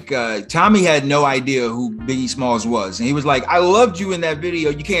 like Tommy had no idea who Biggie Smalls was, and he was like, I loved you in that video,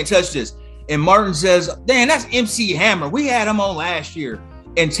 you can't touch this. And Martin says, damn, that's MC Hammer, we had him on last year.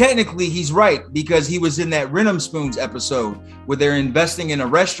 And technically he's right, because he was in that Rhythm Spoons episode where they're investing in a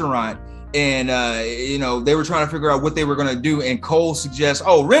restaurant, and you know, they were trying to figure out what they were going to do, and Cole suggests,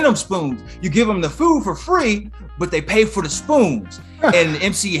 oh, Rhythm Spoons, you give them the food for free, but they pay for the spoons. And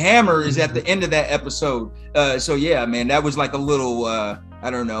MC Hammer is at the end of that episode. So yeah, man, that was like a little I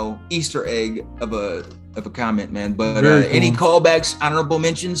don't know, Easter egg of a comment, man. But any callbacks, honorable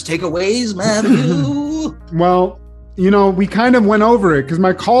mentions, takeaways, Matthew? Well, you know, we kind of went over it because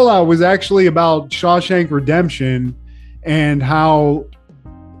my call out was actually about Shawshank Redemption, and how,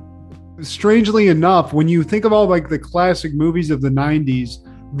 strangely enough, when you think of all like the classic movies of the 90s,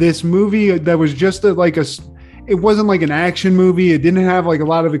 this movie that was just it wasn't like an action movie. It didn't have like a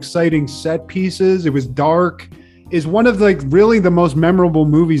lot of exciting set pieces. It was dark. Is one of like really the most memorable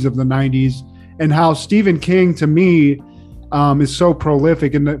movies of the 90s, and how Stephen King, to me, is so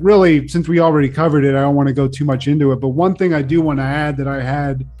prolific. And that really, since we already covered it, I don't want to go too much into it. But one thing I do want to add that I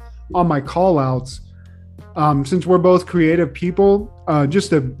had on my call outs, since we're both creative people,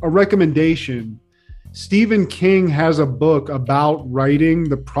 just a recommendation Stephen King has a book about writing,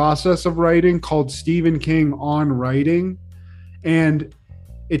 the process of writing, called Stephen King on Writing. And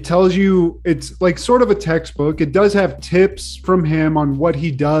it tells you, it's like sort of a textbook. It does have tips from him on what he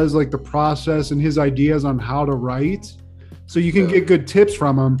does, like the process and his ideas on how to write. So you can get good tips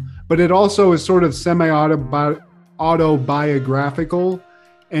from him, but it also is sort of semi-autobiographical,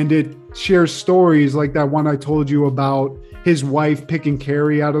 and it shares stories like that one I told you about his wife picking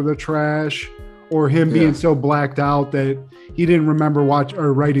Carrie out of the trash, or him being so blacked out that he didn't remember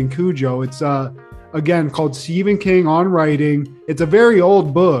writing Cujo. It's again called Stephen King on Writing. It's a very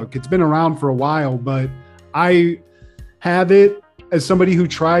old book. It's been around for a while, but I have it as somebody who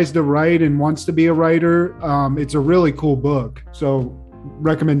tries to write and wants to be a writer. It's a really cool book. So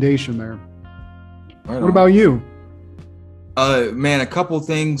recommendation there. What about you? Man, a couple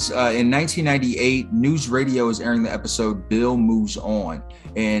things. In 1998, News Radio is airing the episode Bill Moves On.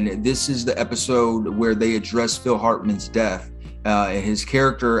 And this is the episode where they address Phil Hartman's death. His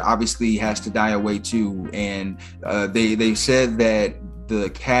character obviously has to die away too. And they said that the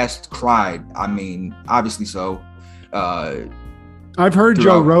cast cried. I mean, obviously so. I've heard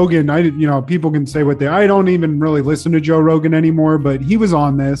Joe Rogan. People can say I don't even really listen to Joe Rogan anymore, but he was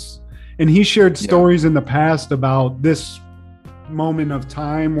on this and he shared stories in the past about this moment of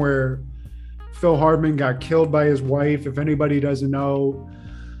time where Phil Hartman got killed by his wife. If anybody doesn't know,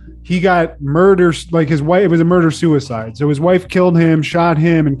 he got murdered, like his wife, it was a murder-suicide. So his wife killed him, shot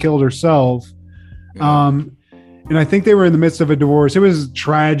him, and killed herself. And I think they were in the midst of a divorce. It was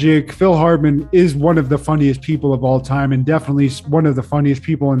tragic. Phil Hartman is one of the funniest people of all time, and definitely one of the funniest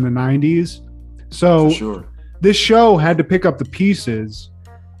people in the 90s. So this show had to pick up the pieces.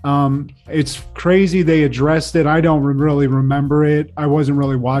 It's crazy they addressed it. I don't really remember it. I wasn't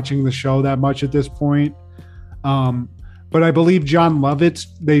really watching the show that much at this point. But I believe John Lovitz,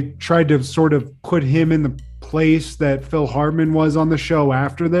 they tried to sort of put him in the place that Phil Hartman was on the show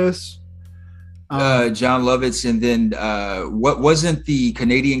after this. John Lovitz, and then what wasn't the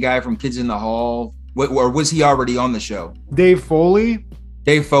Canadian guy from Kids in the Hall? Or was he already on the show? Dave Foley.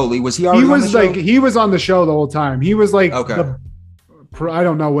 Dave Foley, was he already on the show? He was on the show the whole time. He was like, okay. I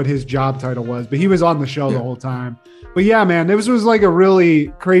don't know what his job title was, but he was on the show the whole time. But yeah, man, this was like a really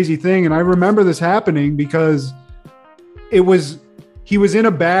crazy thing. And I remember this happening because he was in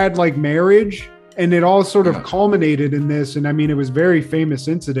a bad marriage, and it all sort of culminated in this. And I mean, it was a very famous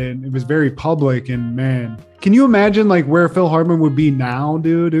incident. It was very public, and man, can you imagine where Phil Hartman would be now,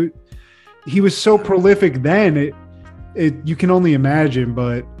 dude? He was so prolific then. You can only imagine.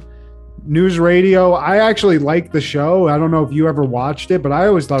 But News Radio, I actually liked the show. I don't know if you ever watched it, but I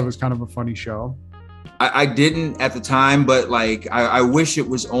always thought it was kind of a funny show. I didn't at the time, but I wish it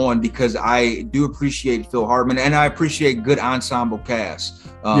was on, because I do appreciate Phil Hartman, and I appreciate good ensemble cast.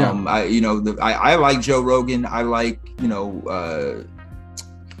 I like Joe Rogan. I like,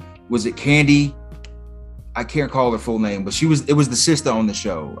 was it Candy? I can't call her full name, but it was the sister on the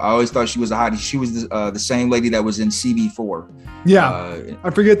show. I always thought she was a hottie. She was the same lady that was in CB4. Yeah. I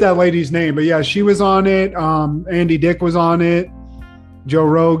forget that lady's name, but yeah, she was on it. Andy Dick was on it. Joe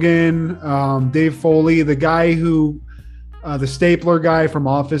Rogan, Dave Foley, the guy who, the stapler guy from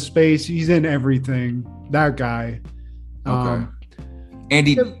Office Space, he's in everything. That guy. Okay.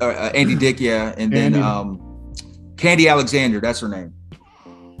 Andy Dick, yeah, and then Candy Alexander, that's her name.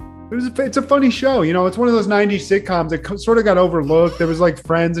 It's a funny show, It's one of those 90s sitcoms that sort of got overlooked. There was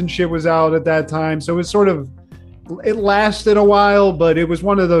Friends and shit was out at that time, so it lasted a while, but it was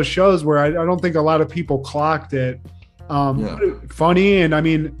one of those shows where I don't think a lot of people clocked it. Funny, and I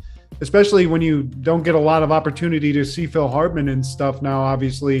mean, especially when you don't get a lot of opportunity to see Phil Hartman and stuff now.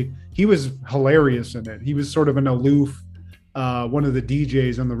 Obviously, he was hilarious in it. He was sort of an aloof, one of the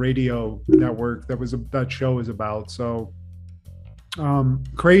DJs on the radio network that show is about. So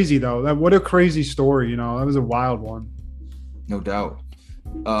crazy though. What a crazy story. That was a wild one. No doubt.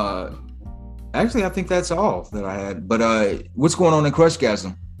 Actually, I think that's all that I had. But what's going on in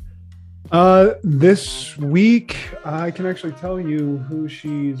Crushgasm? This week, I can actually tell you who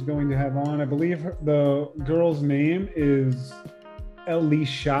she's going to have on. I believe the girl's name is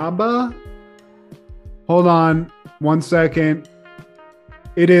Elishaba. Hold on 1 second.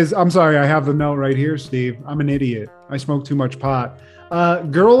 It is, I'm sorry, I have the note right here, Steve. I'm an idiot. I smoke too much pot.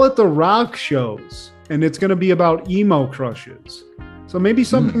 Girl at the Rock shows, and it's going to be about emo crushes. So maybe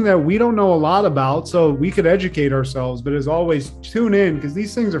something that we don't know a lot about, so we could educate ourselves. But as always, tune in, because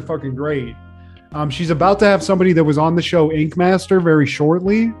these things are fucking great. She's about to have somebody that was on the show Ink Master very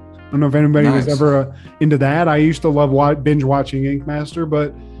shortly. I don't know if anybody was ever into that. I used to love binge watching Ink Master,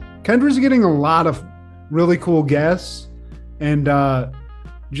 but Kendra's getting a lot of really cool guests. And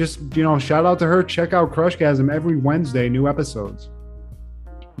just, shout out to her. Check out Crushgasm every Wednesday, new episodes.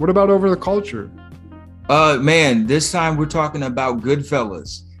 What about Over the Culture? Man, this time we're talking about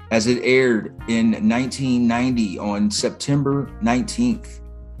Goodfellas as it aired in 1990 on September 19th.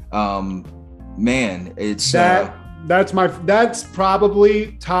 Man, it's that's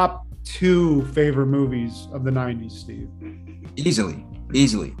probably top 2 favorite movies of the 90s, Steve.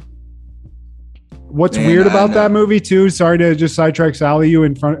 Easily. What's weird about that movie too, sorry to just sidetrack Sally you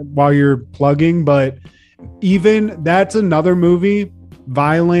while you're plugging, but even that's another movie,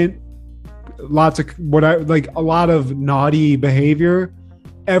 violent, lots of a lot of naughty behavior.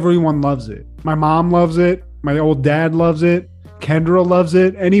 Everyone loves it. My mom loves it. My old dad loves it. Kendra loves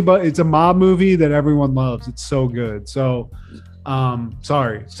it. It's a mob movie that everyone loves. It's so good. So,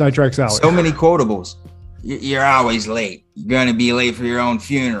 sorry, sidetrack Sally. So many quotables. You're always late. You're gonna be late for your own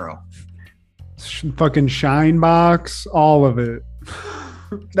funeral. Fucking Shine Box, all of it.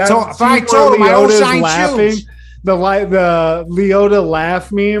 So if I told him I don't shine laughing, shoes. The Leota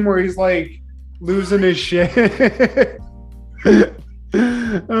laugh meme where he's like losing his shit.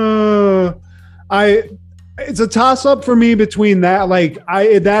 It's a toss up for me between that.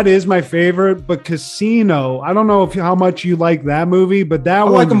 That is my favorite, but Casino, I don't know how much you like that movie, but that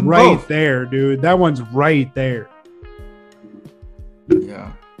one's right both. There, dude. That one's right there.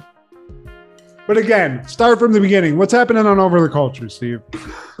 Yeah. But again, start from the beginning. What's happening on Over the Culture, Steve?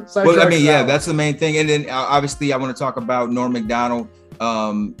 That's the main thing. And then obviously I want to talk about Norm Macdonald.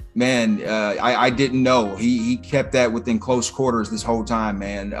 I didn't know he kept that within close quarters this whole time,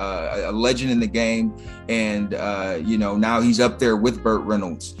 man. A legend in the game, and now he's up there with Burt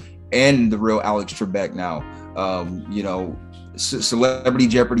Reynolds and the real Alex Trebek now. Celebrity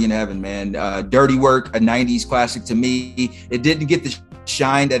Jeopardy in heaven, man. Dirty Work, a 90s classic to me. It didn't get the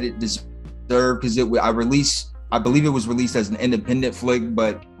shine that it deserved because I believe it was released as an independent flick,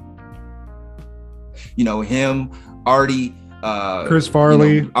 but him, Artie, Chris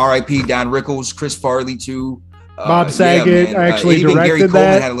Farley, R.I.P. Don Rickles, Chris Farley too. Bob Saget actually even directed Gary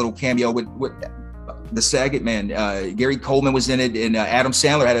Coleman that. had a little cameo with the Saget man. Gary Coleman was in it, and Adam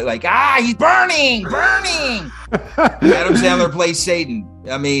Sandler had it he's burning. Adam Sandler plays Satan.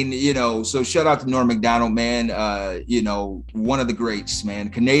 I mean, so shout out to Norm Macdonald, man. One of the greats, man.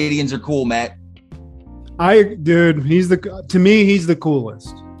 Canadians are cool, Matt. He's the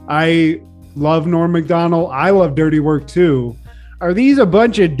coolest. I love Norm Macdonald. I love Dirty Work too. Are these a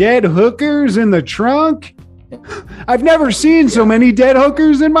bunch of dead hookers in the trunk? I've never seen so many dead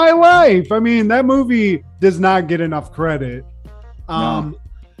hookers in my life. I mean, that movie does not get enough credit. No.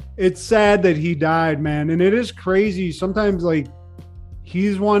 It's sad that he died, man. And it is crazy. Sometimes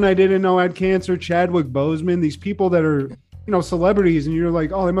he's one I didn't know had cancer. Chadwick Boseman, these people that are, celebrities, and you're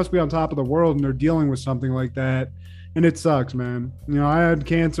like, oh, they must be on top of the world, and they're dealing with something like that. And it sucks, man. I had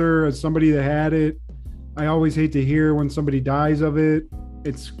cancer as somebody that had it. I always hate to hear when somebody dies of it.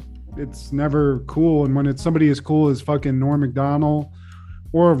 It's never cool. And when it's somebody as cool as fucking Norm Macdonald,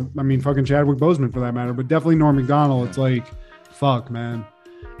 or fucking Chadwick Boseman for that matter, but definitely Norm Macdonald, it's fuck, man.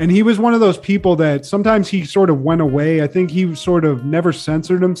 And he was one of those people that sometimes he sort of went away. I think he sort of never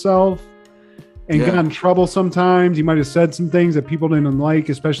censored himself and got in trouble sometimes. He might have said some things that people didn't like,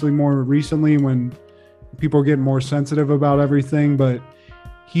 especially more recently when people are getting more sensitive about everything. But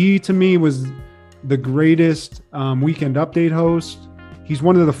he, to me, was the greatest Weekend Update host. He's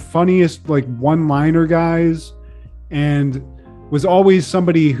one of the funniest, one-liner guys, and was always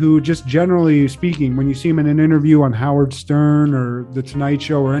somebody who, just generally speaking, when you see him in an interview on Howard Stern or The Tonight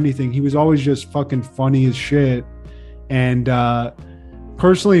Show or anything, he was always just fucking funny as shit. And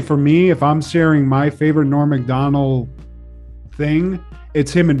personally, for me, if I'm sharing my favorite Norm Macdonald thing,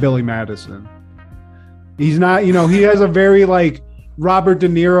 it's him and Billy Madison. He's not, he has a very Robert De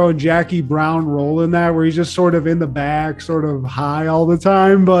Niro and Jackie Brown role in that, where he's just sort of in the back, sort of high all the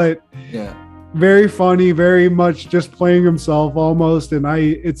time, but very funny, very much just playing himself almost. And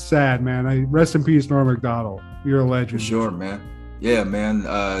it's sad, man. Rest in peace, Norm Macdonald. You're a legend. For sure, man. Yeah, man.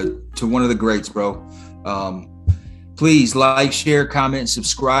 To one of the greats, bro. Please like, share, comment, and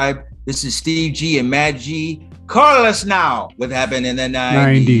subscribe. This is Steve G and Matt G. Call us now. What happened in the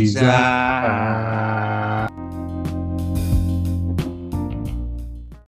 90s?